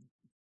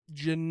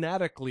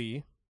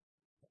genetically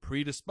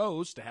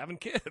predisposed to having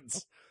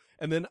kids.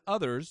 And then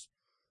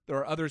there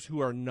are others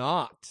who are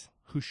not,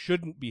 who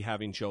shouldn't be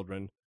having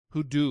children,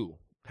 who do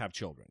have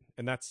children.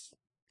 And it's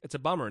a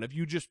bummer. And if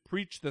you just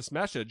preach this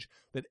message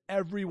that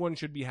everyone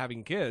should be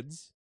having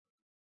kids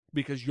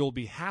because you'll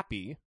be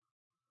happy,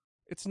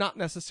 it's not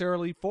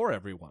necessarily for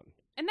everyone.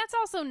 And that's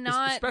also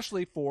not...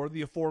 Especially for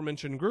the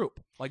aforementioned group,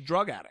 like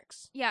drug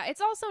addicts. Yeah,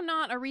 it's also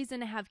not a reason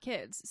to have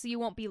kids, so you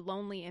won't be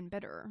lonely and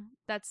bitter.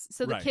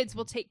 The Right. kids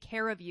will take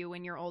care of you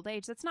in your old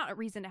age. That's not a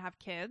reason to have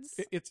kids.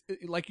 It's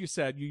like you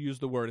said, you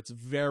used the word, it's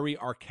very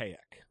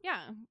archaic.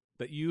 Yeah,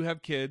 That you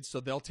have kids, so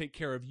they'll take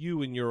care of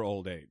you in your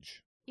old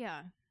age.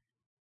 yeah.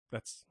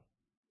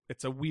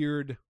 It's a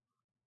weird...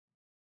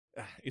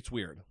 It's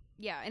weird.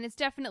 Yeah, and it's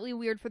definitely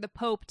weird for the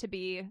Pope to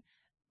be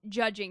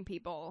judging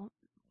people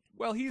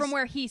Well, from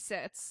where he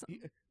sits.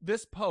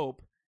 This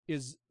Pope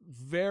is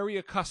very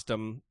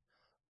accustomed,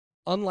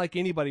 unlike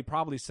anybody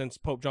probably since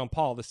Pope John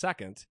Paul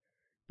II,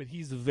 but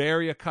he's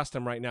very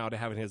accustomed right now to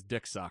having his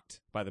dick sucked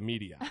by the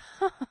media.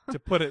 To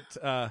put it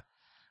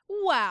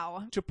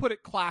Wow. to put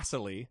it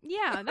classily.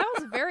 Yeah, that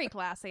was very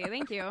classy.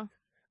 Thank you.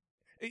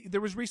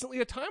 There was recently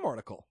a Time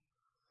article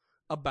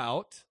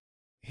about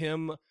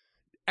him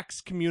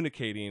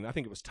excommunicating, I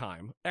think it was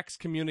Time,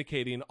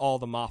 excommunicating all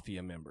the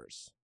mafia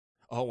members.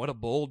 Oh, what a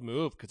bold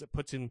move, because it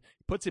puts him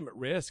at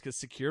risk, his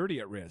security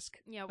at risk.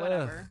 Yeah,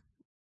 whatever. Ugh,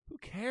 who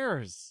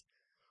cares?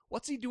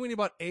 What's he doing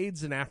about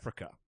AIDS in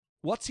Africa?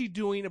 What's he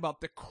doing about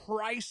the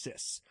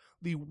crisis,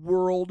 the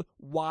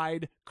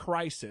worldwide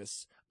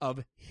crisis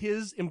of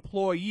his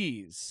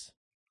employees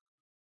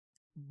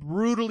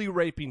brutally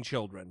raping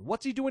children?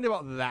 What's he doing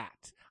about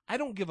that? I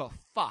don't give a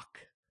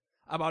fuck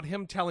about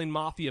him telling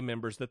mafia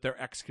members that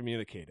they're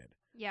excommunicated.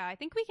 Yeah, I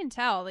think we can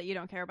tell that you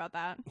don't care about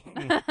that.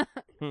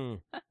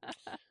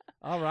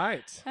 All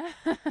right.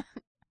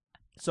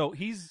 So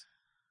he's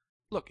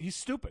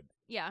stupid.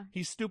 Yeah.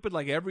 He's stupid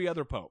like every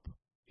other pope.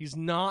 He's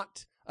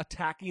not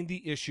attacking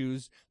the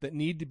issues that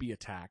need to be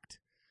attacked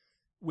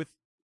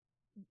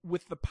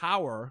with the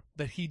power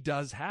that he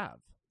does have.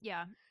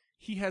 Yeah.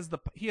 He has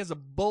a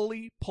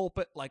bully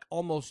pulpit like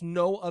almost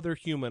no other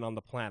human on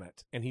the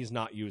planet, and he's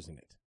not using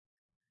it.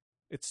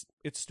 It's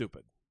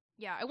stupid.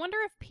 Yeah, I wonder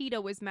if PETA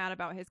was mad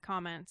about his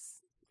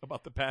comments.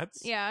 About the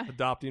pets? Yeah.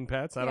 Adopting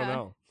pets? I don't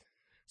know.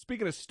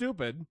 Speaking of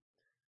stupid,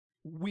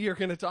 we are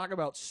going to talk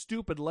about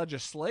stupid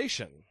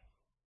legislation.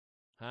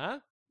 Huh?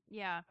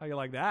 Yeah. How you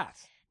like that?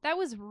 That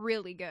was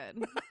really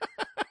good.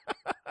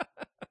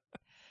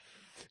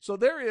 So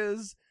there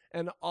is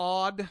an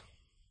odd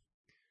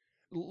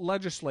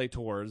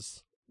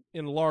legislators,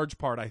 in large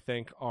part, I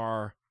think,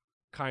 are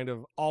kind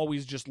of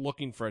always just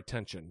looking for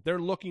attention. They're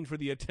looking for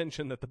the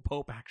attention that the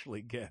Pope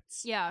actually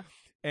gets. Yeah.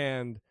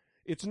 And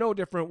it's no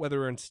different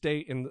whether in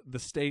the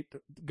state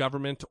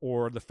government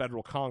or the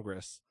federal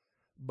Congress,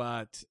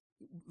 but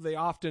they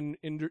often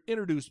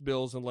introduce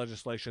bills and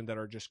legislation that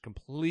are just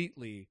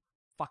completely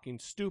fucking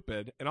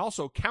stupid and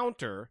also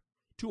counter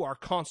to our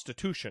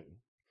Constitution,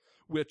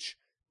 which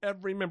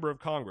every member of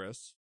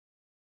Congress,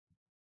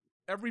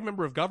 every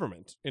member of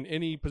government in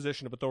any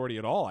position of authority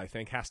at all, I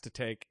think, has to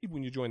take, even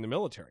when you join the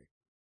military.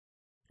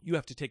 You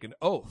have to take an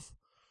oath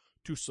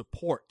to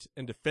support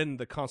and defend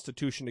the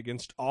Constitution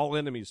against all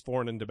enemies,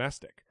 foreign and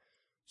domestic.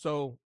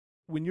 So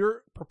when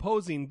you're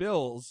proposing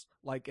bills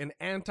like an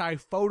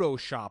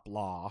anti-Photoshop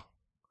law,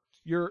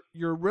 you're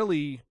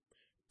really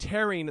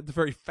tearing at the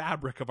very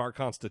fabric of our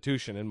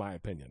Constitution, in my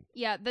opinion.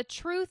 Yeah, the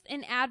Truth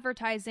in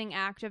Advertising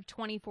Act of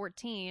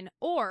 2014,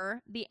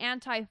 or the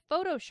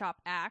Anti-Photoshop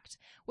Act,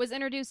 was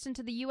introduced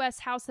into the U.S.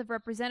 House of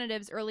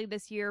Representatives early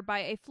this year by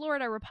a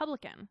Florida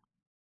Republican,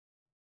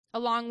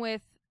 along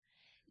with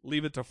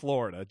Leave it to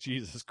Florida,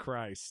 Jesus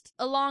Christ.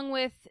 Along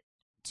with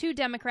 2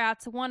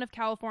 Democrats, one of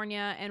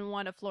California and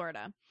one of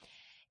Florida.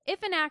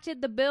 If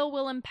enacted, the bill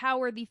will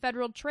empower the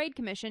Federal Trade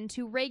Commission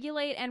to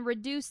regulate and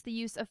reduce the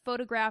use of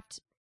photoshopped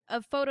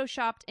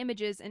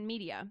images in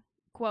media.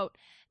 Quote,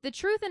 "The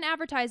Truth in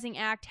Advertising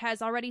Act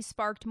has already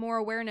sparked more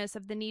awareness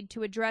of the need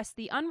to address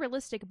the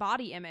unrealistic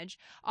body image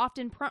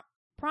often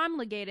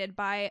promulgated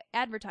by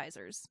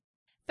advertisers.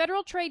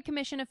 Federal Trade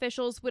Commission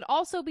officials would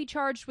also be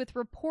charged with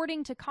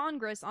reporting to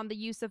Congress on the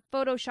use of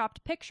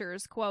photoshopped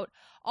pictures, quote,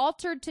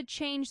 altered to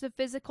change the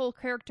physical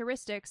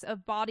characteristics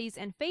of bodies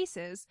and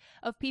faces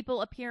of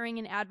people appearing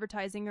in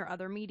advertising or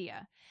other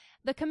media.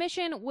 The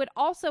commission would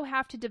also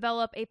have to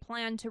develop a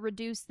plan to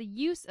reduce the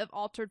use of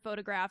altered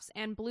photographs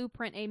and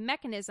blueprint a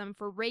mechanism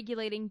for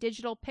regulating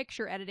digital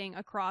picture editing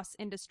across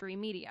industry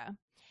media."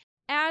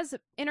 As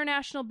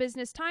International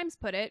Business Times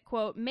put it,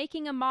 quote,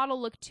 "Making a model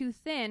look too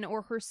thin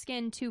or her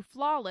skin too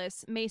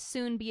flawless may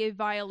soon be a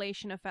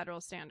violation of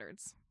federal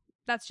standards."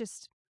 That's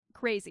just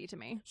crazy to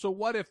me. So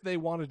what if they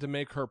wanted to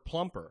make her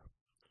plumper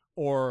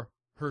or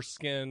her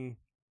skin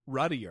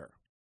ruddier?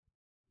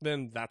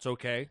 Then that's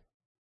okay.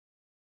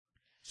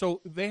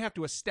 So they have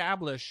to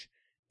establish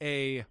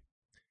a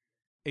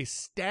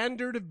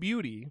standard of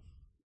beauty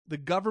the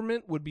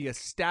government would be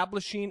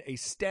establishing a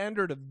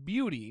standard of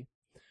beauty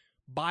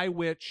by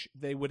which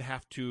they would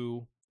have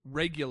to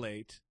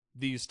regulate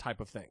these type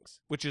of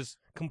things, which is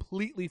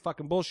completely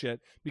fucking bullshit,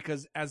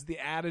 because as the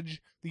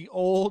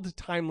old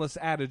timeless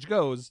adage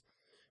goes,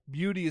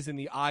 beauty is in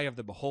the eye of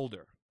the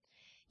beholder.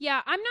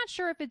 Yeah, I'm not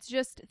sure if it's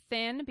just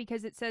thin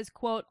because it says,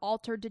 quote,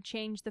 altered to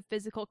change the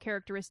physical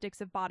characteristics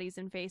of bodies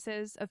and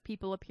faces of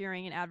people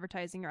appearing in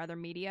advertising or other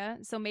media.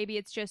 So maybe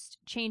it's just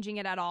changing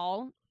it at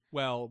all.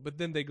 Well, but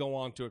then they go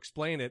on to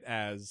explain it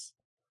as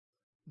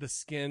the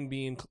skin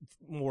being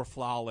more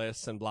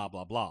flawless and blah,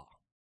 blah, blah.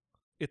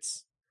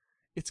 It's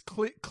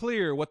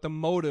clear what the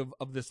motive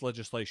of this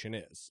legislation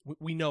is.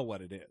 We know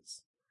what it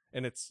is.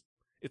 And it's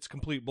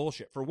complete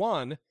bullshit. For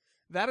one,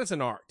 that is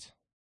an art.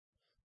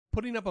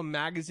 Putting up a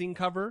magazine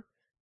cover,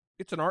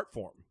 it's an art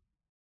form.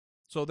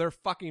 So they're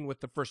fucking with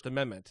the First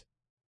Amendment.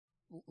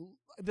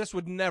 This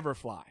would never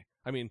fly.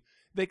 I mean,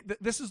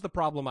 this is the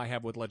problem I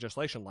have with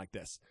legislation like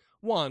this.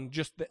 One,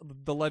 just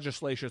the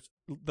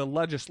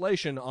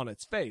legislation on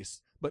its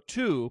face, but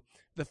two,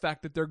 the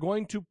fact that they're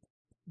going to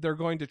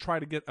try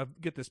to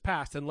get this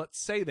passed, and let's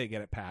say they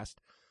get it passed.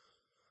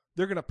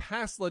 They're going to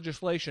pass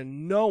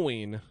legislation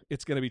knowing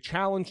it's going to be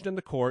challenged in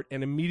the court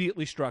and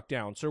immediately struck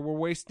down. So we're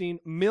wasting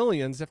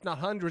millions, if not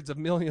hundreds of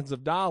millions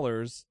of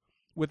dollars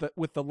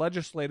with the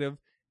legislative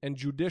and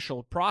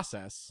judicial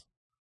process,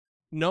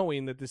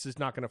 knowing that this is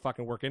not going to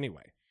fucking work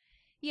anyway.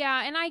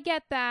 Yeah, and I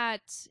get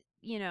that,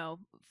 you know,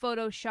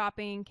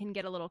 photoshopping can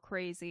get a little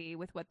crazy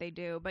with what they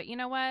do, but you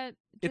know what?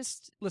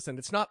 Listen,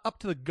 it's not up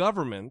to the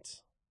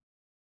government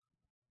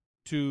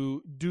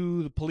to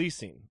do the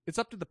policing. It's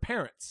up to the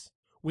parents.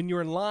 When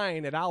you're in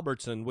line at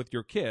Albertson with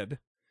your kid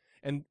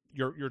and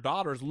your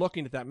daughter's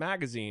looking at that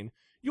magazine,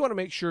 you want to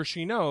make sure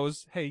she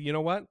knows, hey, you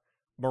know what?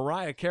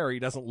 Mariah Carey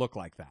doesn't look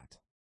like that.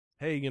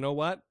 Hey, you know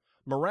what?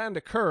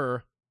 Miranda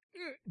Kerr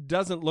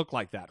doesn't look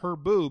like that. Her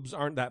boobs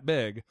aren't that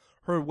big.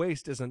 Her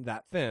waist isn't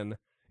that thin.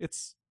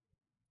 It's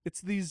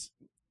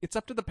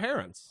up to the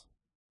parents.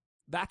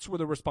 That's where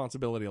the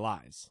responsibility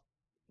lies.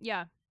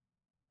 Yeah.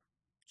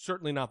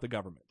 Certainly not the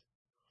government.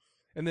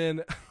 And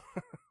then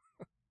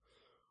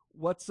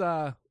what's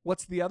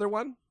the other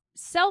one?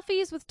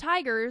 Selfies with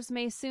tigers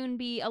may soon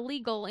be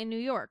illegal in New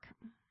York.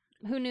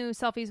 Who knew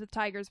selfies with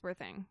tigers were a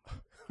thing?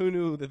 Who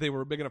knew that they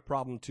were a big enough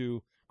problem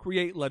to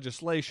create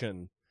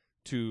legislation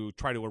to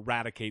try to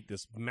eradicate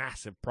this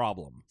massive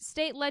problem?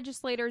 State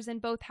legislators in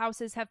both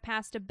houses have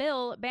passed a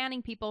bill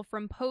banning people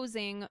from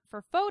posing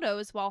for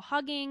photos while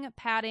hugging,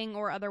 patting,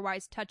 or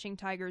otherwise touching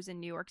tigers in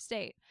New York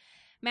State.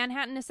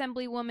 Manhattan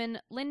Assemblywoman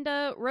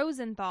Linda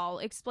Rosenthal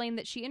explained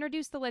that she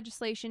introduced the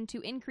legislation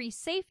to increase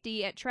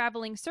safety at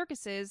traveling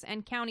circuses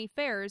and county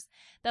fairs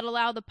that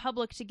allow the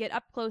public to get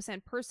up close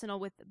and personal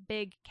with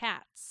big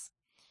cats.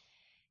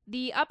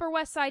 The Upper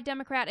West Side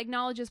Democrat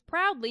acknowledges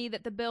proudly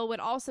that the bill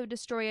would also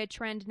destroy a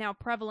trend now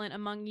prevalent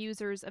among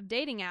users of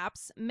dating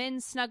apps,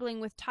 men snuggling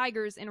with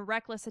tigers in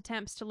reckless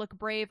attempts to look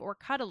brave or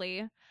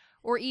cuddly,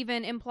 or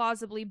even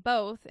implausibly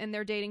both in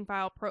their dating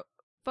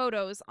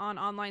photos on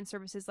online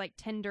services like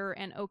Tinder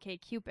and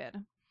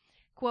OkCupid.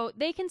 Quote,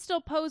 they can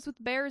still pose with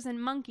bears and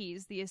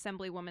monkeys, the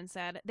Assemblywoman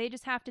said. They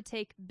just have to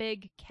take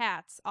big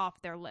cats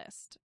off their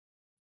list.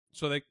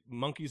 So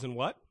monkeys and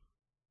what?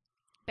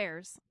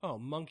 Bears. Oh,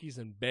 monkeys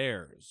and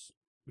bears.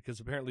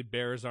 Because apparently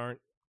bears aren't...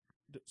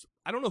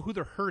 I don't know who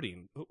they're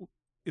hurting.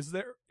 Is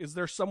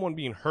there someone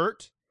being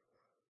hurt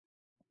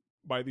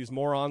by these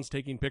morons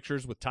taking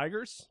pictures with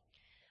tigers?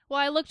 Well,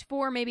 I looked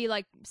for maybe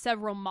like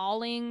several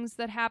maulings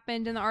that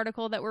happened in the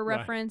article that were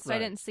referenced. Right. I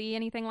didn't see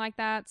anything like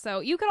that. So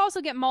you could also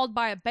get mauled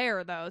by a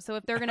bear, though. So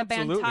if they're going to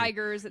ban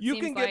tigers, you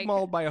can get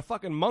mauled by a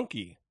fucking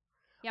monkey.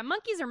 Yeah,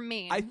 monkeys are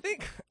mean. I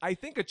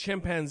think a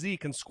chimpanzee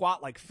can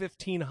squat like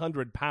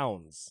 1,500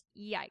 pounds.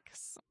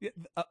 Yikes.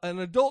 An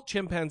adult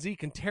chimpanzee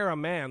can tear a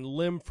man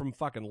limb from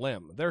fucking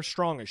limb. They're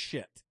strong as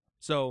shit.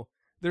 So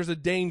there's a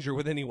danger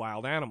with any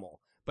wild animal.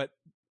 But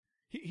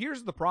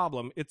here's the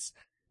problem.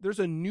 There's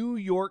a New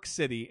York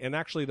City, and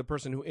actually the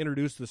person who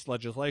introduced this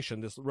legislation,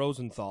 this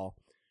Rosenthal,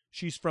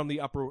 she's from the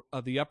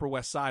Upper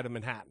West Side of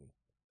Manhattan.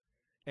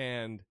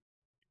 And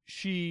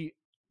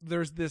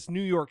there's this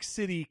New York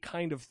City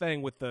kind of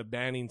thing with the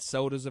banning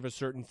sodas of a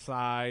certain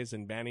size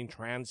and banning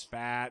trans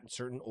fat and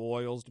certain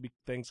oils to be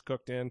things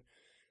cooked in.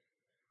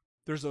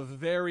 There's a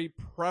very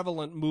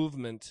prevalent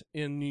movement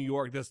in New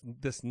York,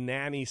 this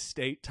nanny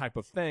state type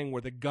of thing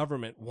where the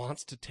government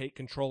wants to take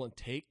control and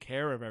take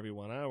care of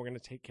everyone. Oh, we're going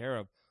to take care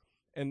of.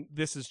 And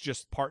this is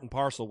just part and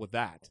parcel with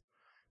that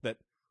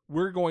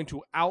we're going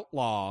to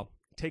outlaw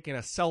taking a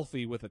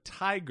selfie with a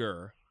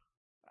tiger.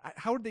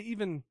 How would they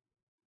even...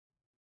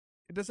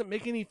 It doesn't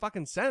make any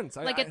fucking sense.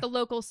 Like at the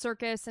local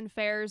circus and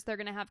fairs, they're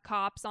going to have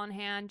cops on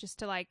hand just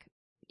to like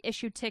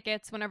issue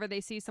tickets whenever they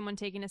see someone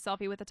taking a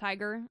selfie with a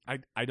tiger.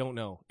 I don't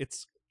know.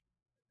 It's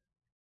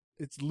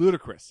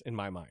ludicrous in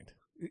my mind.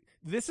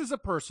 This is a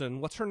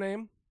person, what's her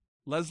name?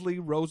 Leslie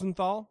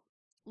Rosenthal?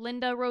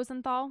 Linda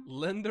Rosenthal.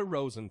 Linda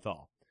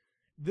Rosenthal.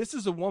 This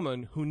is a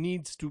woman who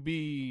needs to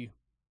be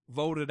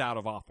voted out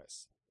of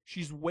office.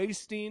 She's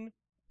wasting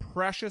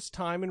precious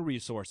time and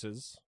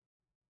resources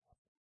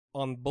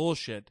on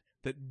bullshit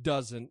that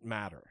doesn't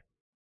matter.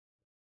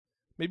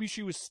 Maybe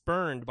she was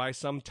spurned by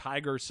some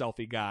tiger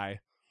selfie guy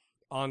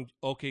on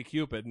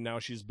OkCupid, and now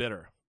she's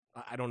bitter.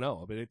 I don't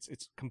know, but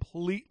it's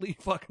completely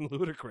fucking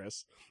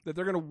ludicrous that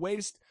they're going to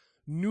waste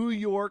New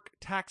York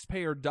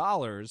taxpayer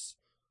dollars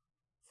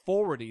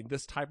forwarding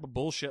this type of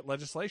bullshit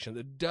legislation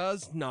that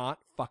does not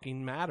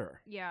fucking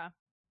matter. Yeah.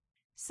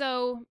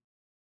 So,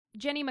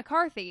 Jenny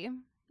McCarthy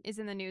is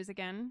in the news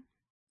again.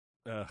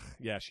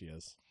 Yeah, she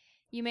is.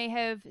 You may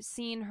have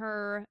seen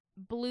her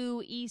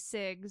blue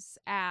e-cigs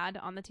ad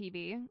on the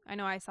TV. I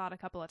know I saw it a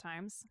couple of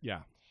times.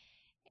 Yeah.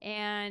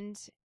 And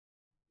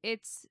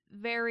it's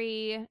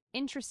very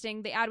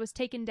interesting. The ad was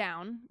taken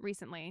down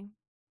recently.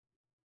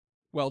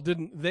 Well,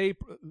 didn't they,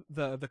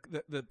 the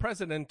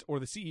president or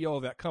the CEO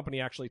of that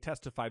company actually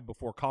testified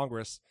before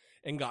Congress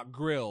and got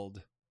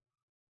grilled?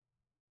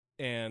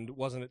 And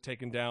wasn't it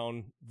taken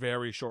down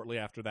very shortly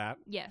after that?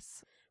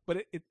 Yes.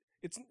 But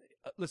it's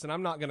listen,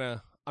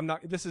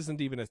 this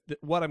isn't even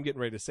what I'm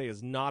getting ready to say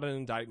is not an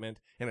indictment,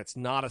 and it's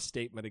not a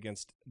statement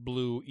against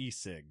blue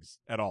e-cigs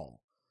at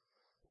all.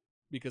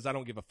 Because I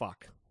don't give a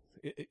fuck.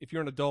 If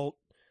you're an adult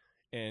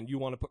and you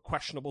want to put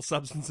questionable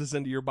substances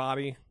into your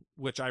body,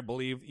 which I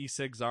believe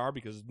e-cigs are,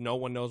 because no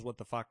one knows what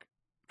the fuck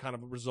kind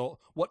of result,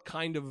 what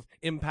kind of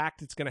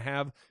impact it's going to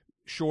have,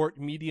 short,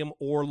 medium,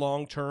 or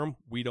long term,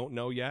 we don't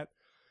know yet.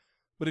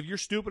 But if you're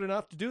stupid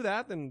enough to do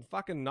that, then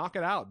fucking knock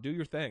it out. Do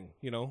your thing,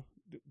 you know?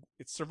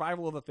 It's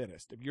survival of the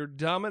fittest. If you're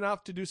dumb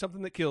enough to do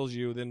something that kills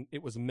you, then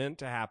it was meant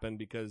to happen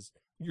because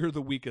you're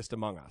the weakest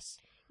among us.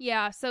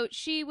 Yeah, so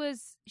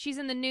she's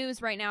in the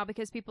news right now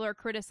because people are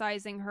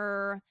criticizing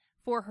her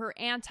for her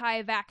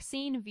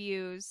anti-vaccine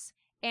views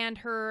and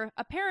her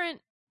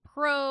apparent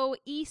pro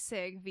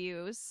e-cig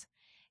views.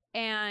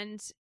 And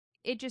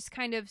it just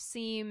kind of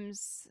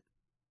seems...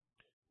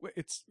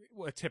 It's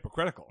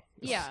hypocritical.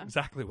 Yeah. It's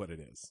exactly what it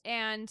is.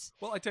 And...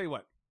 Well, I tell you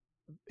what.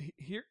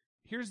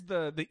 Here's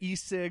the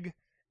e-cig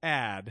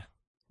ad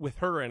with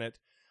her in it.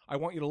 I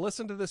want you to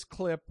listen to this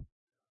clip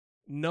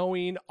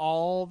knowing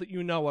all that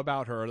you know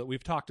about her, that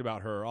we've talked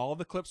about her, all of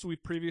the clips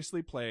we've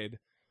previously played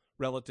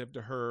relative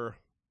to her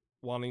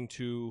wanting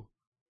to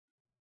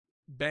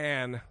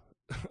ban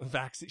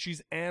vaccine.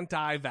 She's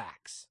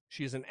anti-vax.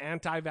 She is an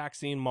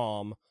anti-vaccine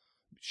mom.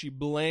 She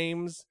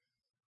blames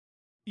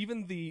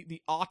even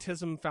the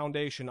Autism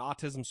Foundation,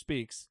 Autism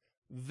Speaks.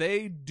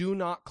 They do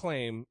not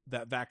claim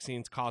that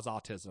vaccines cause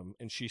autism,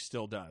 and she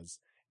still does.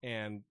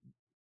 And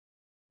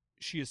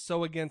she is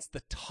so against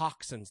the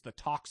toxins.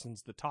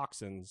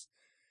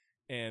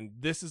 And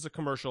this is a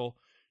commercial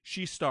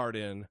she starred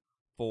in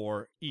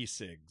for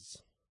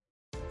e-cigs.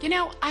 You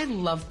know, I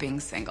love being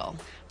single,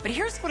 but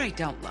here's what I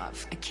don't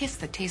love. A kiss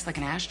that tastes like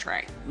an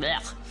ashtray.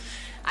 Blech.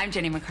 I'm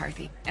Jenny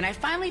McCarthy, and I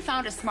finally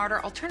found a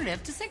smarter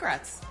alternative to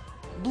cigarettes.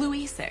 Blue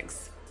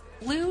e-cigs.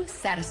 Blue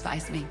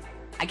satisfies me.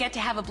 I get to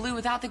have a blue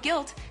without the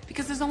guilt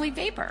because there's only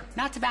vapor,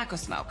 not tobacco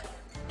smoke.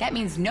 That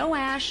means no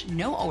ash,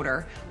 no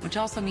odor, which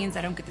also means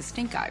I don't get the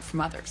stink eye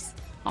from others.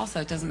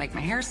 Also, it doesn't make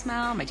my hair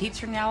smell, my teeth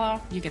turn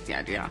yellow. You get the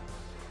idea.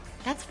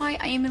 That's why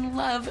I am in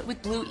love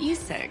with blue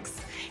e-cigs.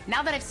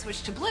 Now that I've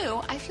switched to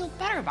blue, I feel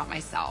better about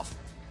myself.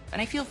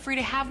 And I feel free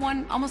to have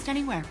one almost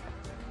anywhere.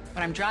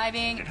 When I'm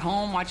driving, at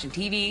home, watching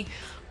TV,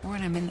 or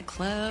when I'm in the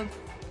club.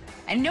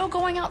 And no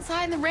going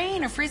outside in the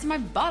rain or freezing my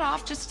butt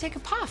off just to take a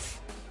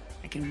puff.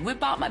 I can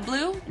whip out my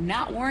blue and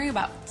not worry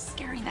about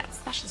scaring that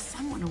special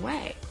someone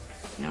away.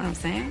 You know what I'm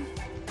saying?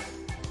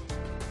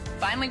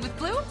 Finally, with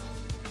blue,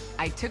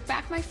 I took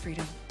back my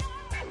freedom.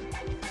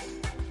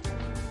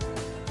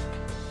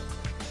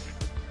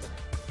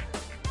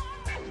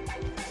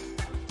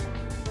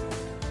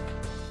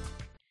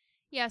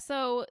 Yeah,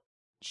 so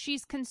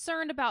she's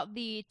concerned about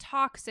the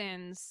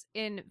toxins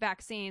in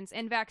vaccines,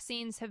 and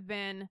vaccines have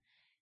been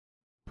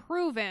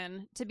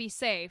proven to be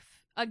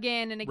safe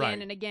again and again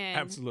Right. and again.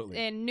 Absolutely.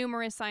 In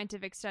numerous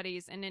scientific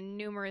studies and in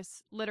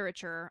numerous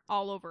literature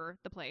all over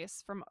the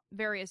place from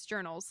various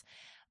journals.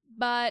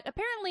 But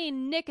apparently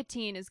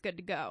nicotine is good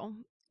to go.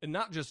 And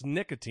not just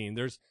nicotine,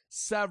 there's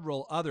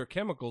several other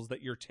chemicals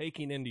that you're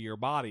taking into your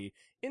body,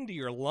 into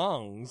your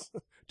lungs,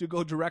 to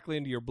go directly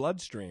into your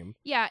bloodstream.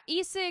 Yeah,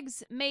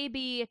 e-cigs may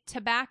be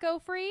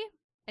tobacco-free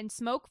and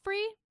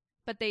smoke-free,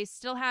 but they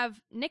still have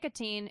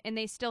nicotine and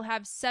they still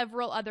have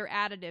several other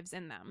additives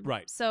in them.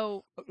 Right.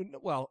 So,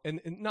 well,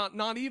 and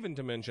not even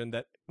to mention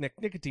that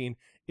nicotine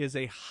is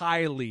a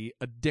highly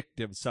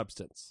addictive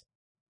substance.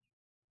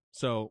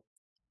 So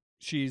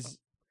she's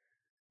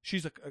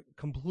a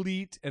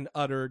complete and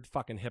utter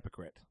fucking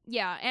hypocrite.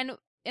 yeah,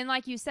 and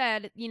like you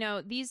said, you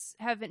know, these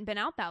haven't been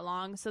out that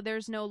long, so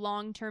there's no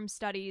long-term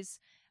studies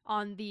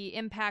on the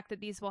impact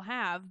that these will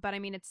have, but I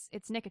mean, it's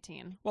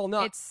nicotine. Well,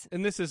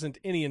 and this isn't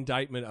any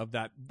indictment of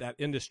that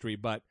industry,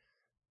 but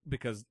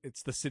because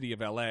it's the city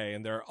of LA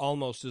and they're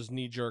almost as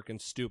knee-jerk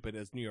and stupid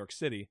as New York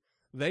City,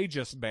 they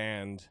just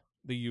banned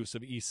the use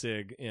of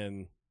e-cig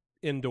in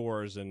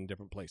indoors and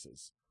different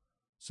places.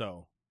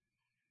 So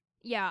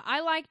Yeah, I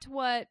liked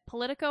what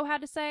Politico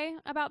had to say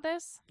about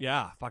this.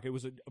 Yeah, fuck, it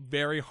was a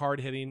very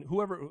hard-hitting.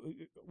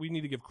 We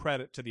need to give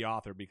credit to the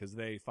author because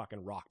they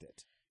fucking rocked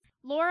it.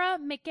 Laura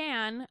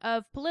McGann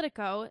of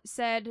Politico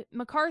said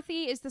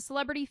McCarthy is the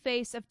celebrity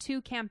face of two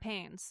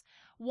campaigns.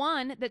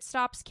 One that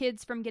stops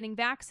kids from getting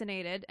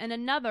vaccinated, and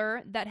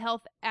another that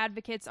health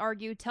advocates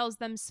argue tells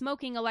them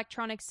smoking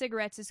electronic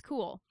cigarettes is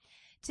cool.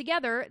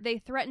 Together, they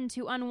threaten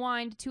to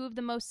unwind two of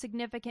the most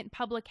significant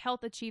public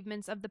health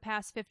achievements of the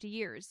past 50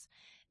 years.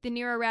 The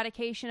near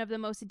eradication of the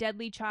most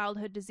deadly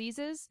childhood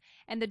diseases,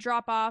 and the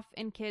drop-off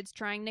in kids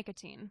trying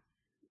nicotine.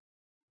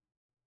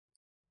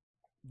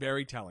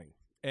 Very telling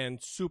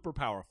and super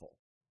powerful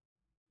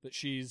that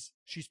she's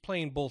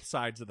playing both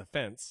sides of the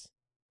fence.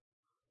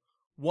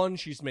 One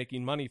she's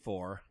making money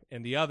for,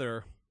 and the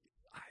other,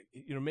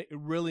 it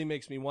really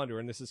makes me wonder,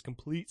 and this is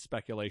complete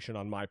speculation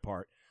on my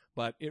part,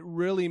 but it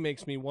really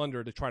makes me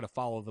wonder to try to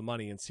follow the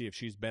money and see if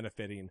she's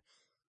benefiting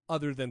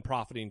other than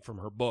profiting from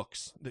her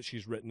books that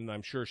she's written, and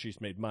I'm sure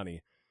she's made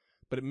money.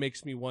 But it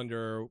makes me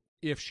wonder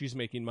if she's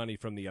making money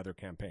from the other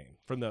campaign,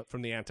 from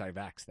the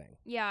anti-vax thing.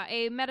 Yeah,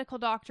 a medical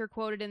doctor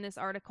quoted in this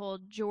article,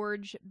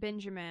 George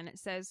Benjamin,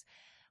 says,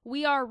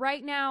 "We are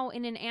right now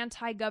in an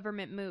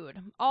anti-government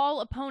mood.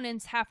 All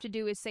opponents have to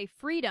do is say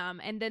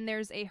freedom, and then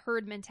there's a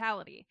herd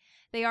mentality.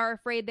 They are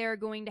afraid they're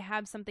going to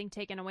have something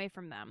taken away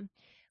from them.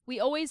 We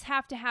always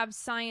have to have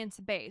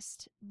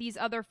science-based. These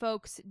other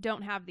folks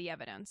don't have the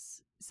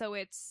evidence." So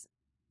it's,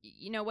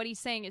 what he's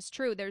saying is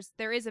true.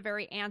 There is a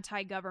very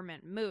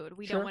anti-government mood.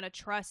 We don't want to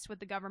trust what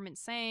the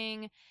government's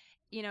saying.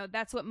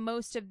 That's what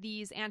most of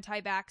these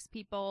anti-vax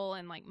people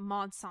and like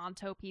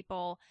Monsanto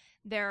people,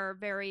 they're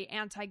very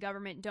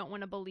anti-government, don't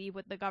want to believe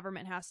what the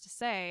government has to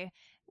say.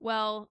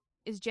 Well,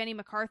 is Jenny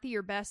McCarthy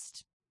your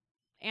best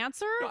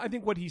answer? No, I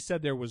think what he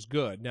said there was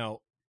good.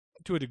 Now,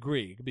 to a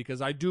degree,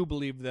 because I do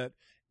believe that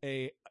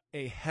a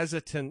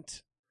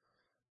hesitant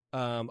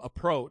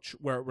approach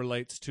where it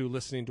relates to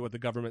listening to what the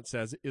government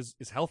says is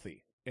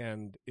healthy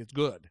and it's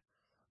good.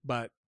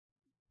 But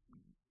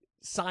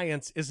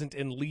science isn't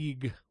in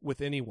league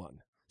with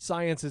anyone.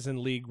 Science is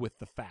in league with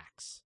the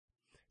facts.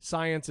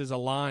 Science is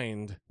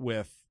aligned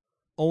with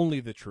only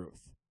the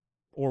truth,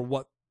 or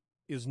what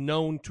is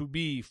known to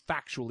be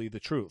factually the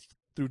truth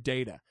through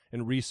data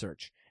and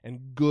research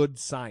and good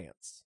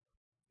science.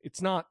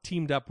 It's not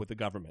teamed up with the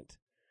government.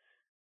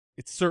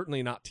 It's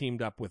certainly not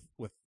teamed up with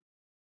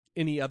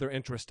any other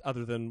interest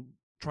other than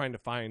trying to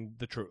find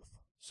the truth.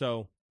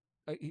 So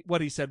what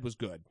he said was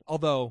good.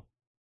 Although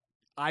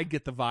I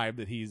get the vibe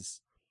that he's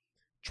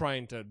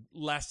trying to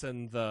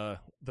lessen the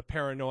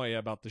paranoia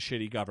about the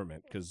shitty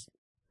government, because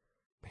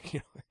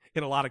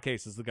in a lot of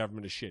cases the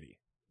government is shitty.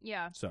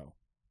 Yeah. So,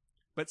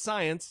 but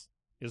science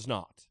is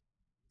not.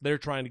 They're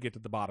trying to get to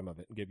the bottom of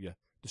it and give you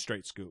the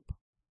straight scoop.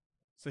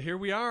 So here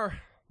we are.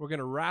 We're going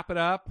to wrap it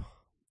up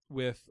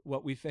with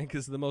what we think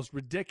is the most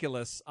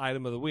ridiculous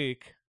item of the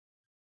week.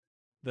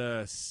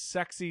 The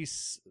sexy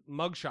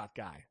mugshot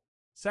guy.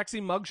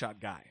 Sexy mugshot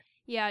guy.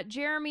 Yeah,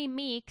 Jeremy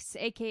Meeks,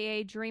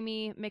 a.k.a.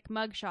 Dreamy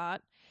McMugshot,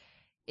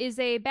 is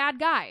a bad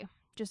guy,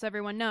 just so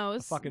everyone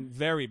knows. A fucking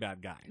very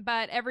bad guy.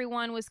 But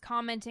everyone was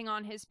commenting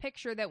on his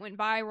picture that went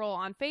viral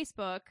on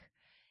Facebook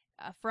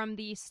from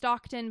the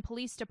Stockton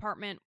Police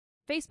Department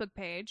Facebook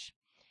page.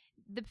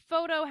 The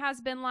photo has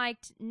been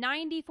liked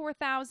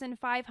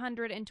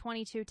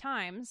 94,522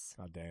 times.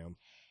 God damn.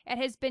 It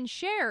has been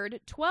shared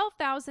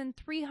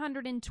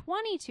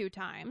 12,322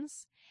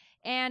 times.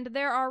 And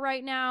there are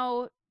right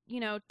now,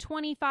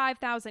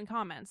 25,000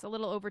 comments, a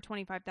little over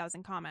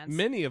 25,000 comments.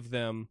 Many of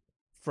them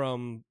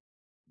from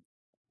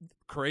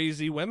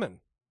crazy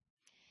women.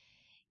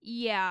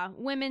 Yeah,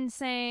 women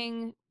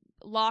saying,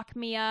 lock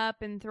me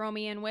up and throw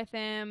me in with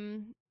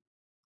him.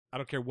 I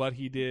don't care what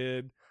he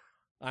did.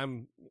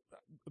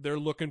 They're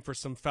looking for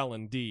some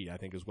felon D, I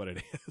think is what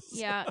it is.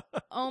 Yeah.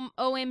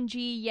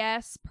 OMG,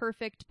 yes,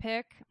 perfect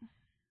pic.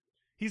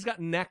 He's got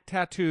neck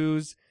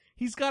tattoos.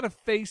 He's got a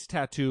face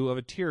tattoo of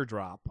a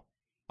teardrop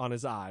on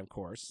his eye, of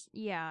course.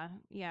 Yeah.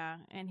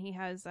 And he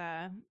has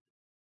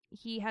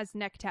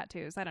neck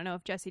tattoos. I don't know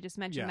if Jesse just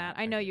mentioned that.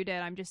 I know you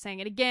did. I'm just saying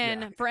it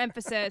again for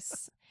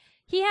emphasis.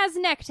 He has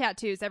neck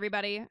tattoos,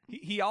 everybody.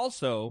 He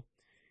also,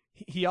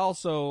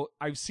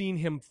 I've seen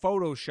him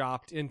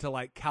photoshopped into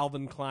like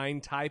Calvin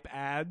Klein type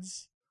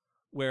ads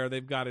where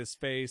they've got his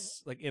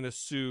face like in a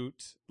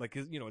suit, like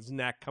his, his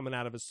neck coming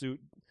out of a suit,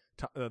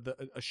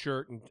 a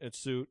shirt and a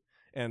suit.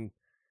 And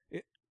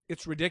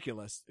it's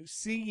ridiculous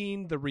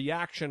seeing the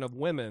reaction of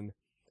women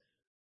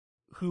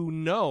who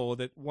know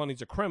that, one,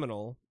 he's a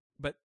criminal,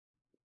 but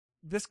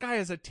this guy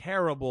is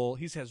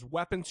he has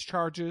weapons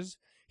charges.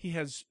 He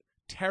has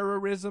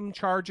terrorism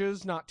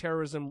charges, not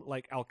terrorism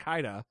like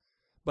Al-Qaeda,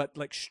 but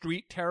like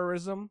street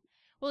terrorism.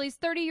 Well, he's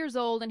 30 years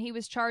old, and he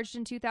was charged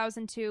in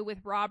 2002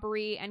 with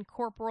robbery and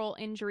corporal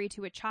injury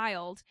to a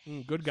child.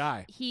 Good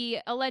guy. He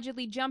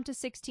allegedly jumped a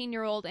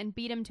 16-year-old and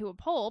beat him to a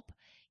pulp.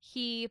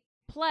 He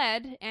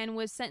pled and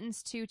was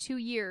sentenced to 2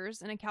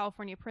 years in a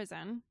California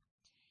prison.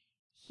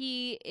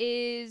 He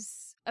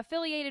is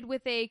affiliated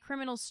with a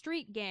criminal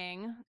street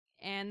gang,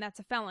 and that's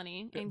a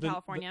felony in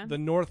California. The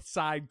North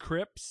Side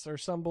Crips or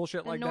some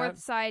bullshit like the North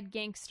that? Side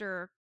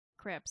Gangster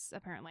Crips,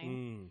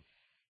 apparently.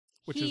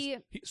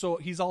 So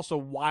he's also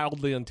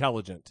wildly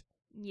intelligent.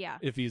 Yeah.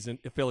 If he's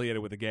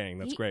affiliated with a gang.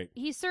 That's great.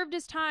 He served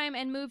his time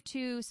and moved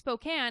to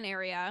Spokane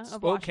area of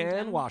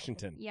Spokane,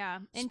 Washington. Yeah.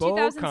 In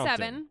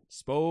 2007.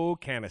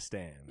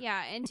 Spokanistan.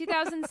 Yeah. In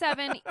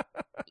 2007,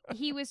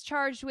 he was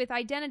charged with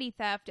identity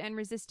theft and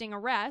resisting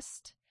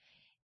arrest.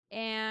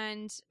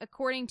 And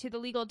according to the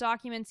legal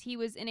documents, he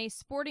was in a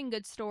sporting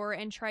goods store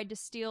and tried to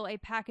steal a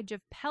package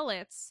of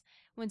pellets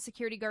when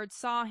security guards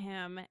saw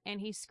him,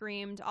 and he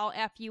screamed, "I'll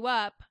F you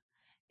up,"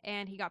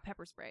 and he got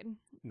pepper sprayed.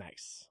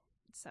 Nice.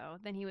 So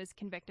then he was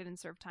convicted and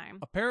served time.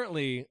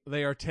 Apparently,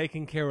 they are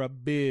taking care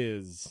of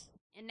biz.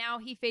 And now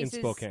he faces...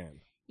 in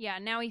Spokane. Yeah,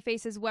 now he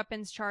faces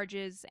weapons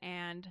charges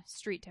and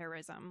street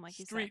terrorism, like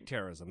you said. Street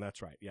terrorism,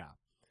 that's right, yeah.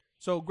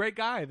 So, great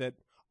guy that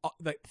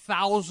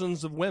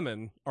thousands of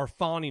women are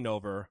fawning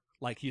over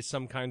like he's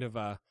some kind of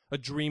a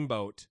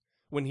dreamboat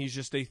when he's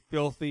just a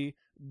filthy,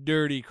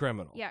 dirty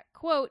criminal. Yeah,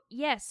 quote,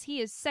 "Yes, he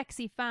is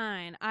sexy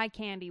fine, eye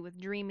candy with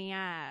dreamy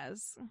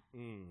eyes."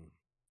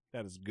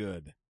 That is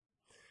good.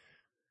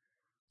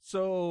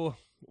 So,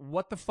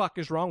 what the fuck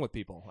is wrong with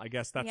people? I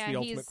guess that's the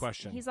ultimate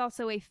question. He's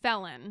also a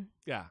felon.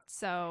 Yeah.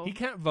 So he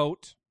can't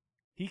vote.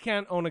 He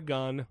can't own a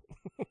gun.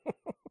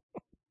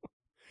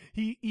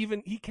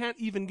 He can't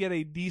even get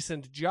a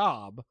decent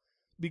job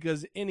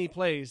because any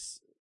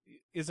place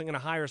isn't going to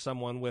hire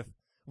someone with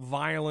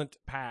violent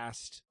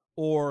past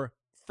or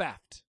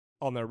theft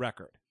on their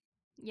record.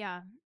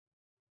 Yeah.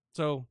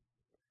 So,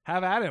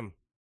 have at him,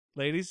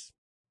 ladies.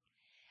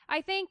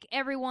 I think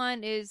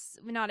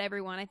not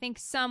everyone, I think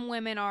some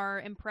women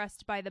are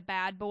impressed by the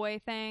bad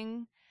boy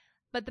thing,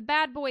 but the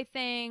bad boy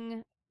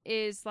thing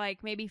is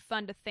like maybe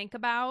fun to think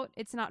about.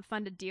 It's not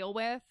fun to deal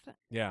with.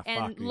 Yeah.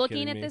 And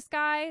looking at this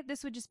guy,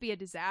 this would just be a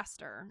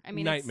disaster. I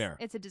mean, nightmare.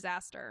 It's a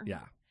disaster.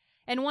 Yeah.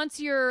 And once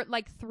you're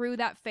like through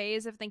that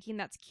phase of thinking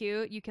that's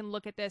cute, you can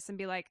look at this and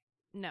be like,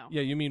 no.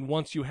 Yeah, you mean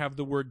once you have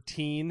the word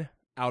teen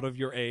out of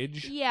your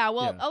age? Yeah,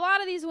 well, a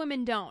lot of these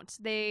women don't.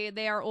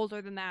 They are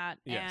older than that,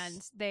 yes.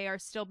 And they are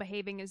still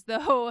behaving as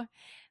though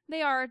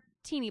they are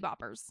teeny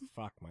boppers.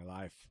 Fuck my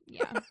life.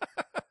 Yeah.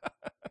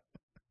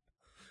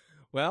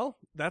 Well,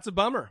 that's a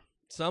bummer.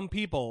 Some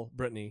people,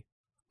 Brittany,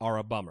 are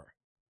a bummer.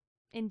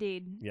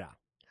 Indeed. Yeah.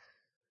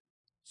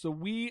 So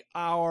we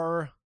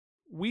are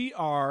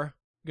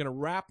going to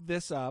wrap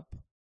this up.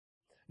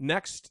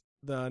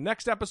 The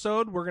next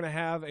episode, we're going to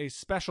have a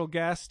special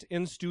guest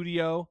in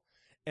studio.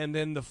 And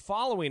then the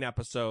following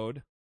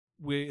episode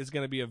is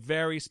going to be a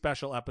very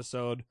special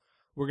episode.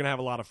 We're going to have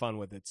a lot of fun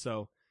with it.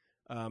 So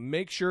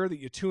make sure that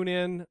you tune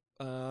in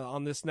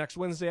on this next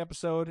Wednesday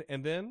episode.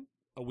 And then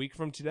a week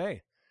from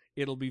today,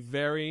 it'll be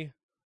very,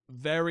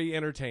 very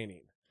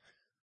entertaining.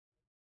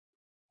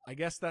 I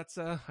guess that's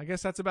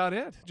about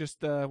it.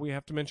 Just we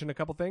have to mention a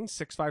couple things.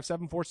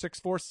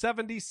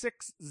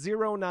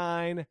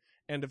 657-464-7609.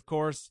 And, of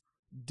course,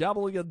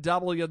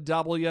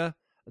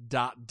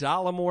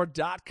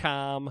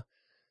 www.dollamore.com.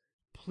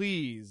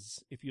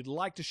 Please, if you'd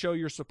like to show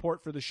your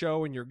support for the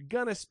show and you're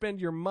going to spend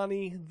your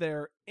money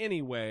there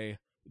anyway,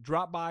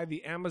 drop by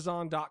the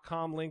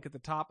Amazon.com link at the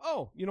top.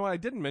 Oh, you know what I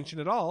didn't mention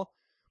at all?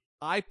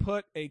 I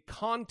put a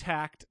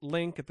contact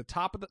link at the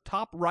top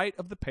right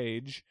of the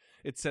page.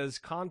 It says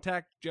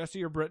contact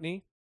Jesse or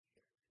Brittany.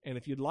 And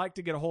if you'd like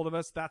to get a hold of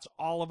us, that's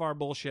all of our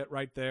bullshit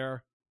right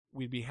there.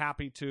 We'd be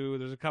happy to.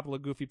 There's a couple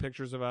of goofy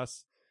pictures of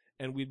us,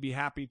 and we'd be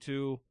happy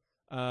to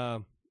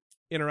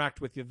interact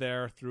with you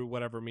there through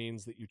whatever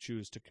means that you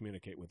choose to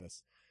communicate with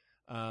us.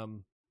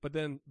 But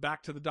then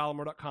back to the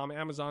dollamore.com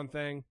Amazon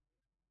thing.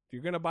 If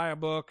you're going to buy a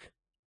book,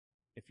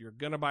 if you're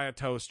going to buy a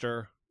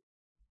toaster,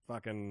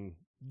 fucking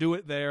do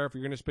it there. If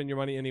you're going to spend your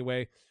money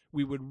anyway,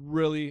 we would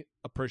really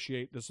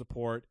appreciate the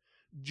support,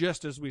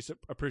 just as we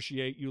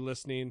appreciate you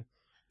listening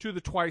to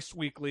the twice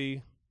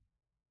weekly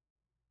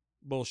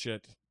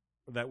bullshit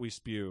that we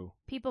spew.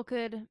 People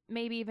could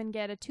maybe even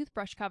get a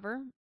toothbrush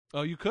cover.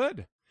 Oh, you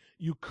could.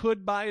 You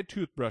could buy a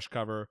toothbrush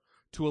cover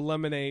to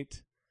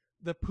eliminate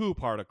the poo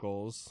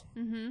particles,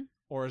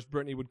 or as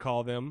Brittany would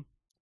call them,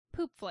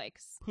 poop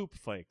flakes. Poop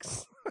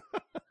flakes.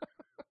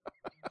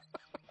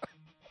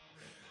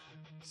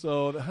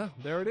 So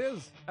there it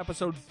is,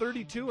 episode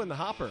 32 in the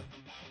hopper.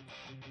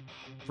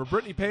 For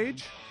Brittany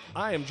Page,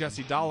 I am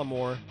Jesse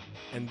Dollamore,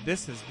 and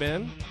this has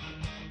been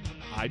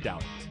I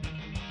Doubt It.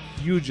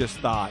 You just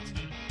thought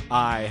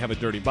I have a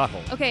dirty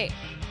butthole. Okay,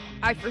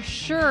 I for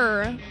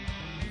sure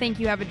think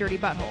you have a dirty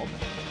butthole.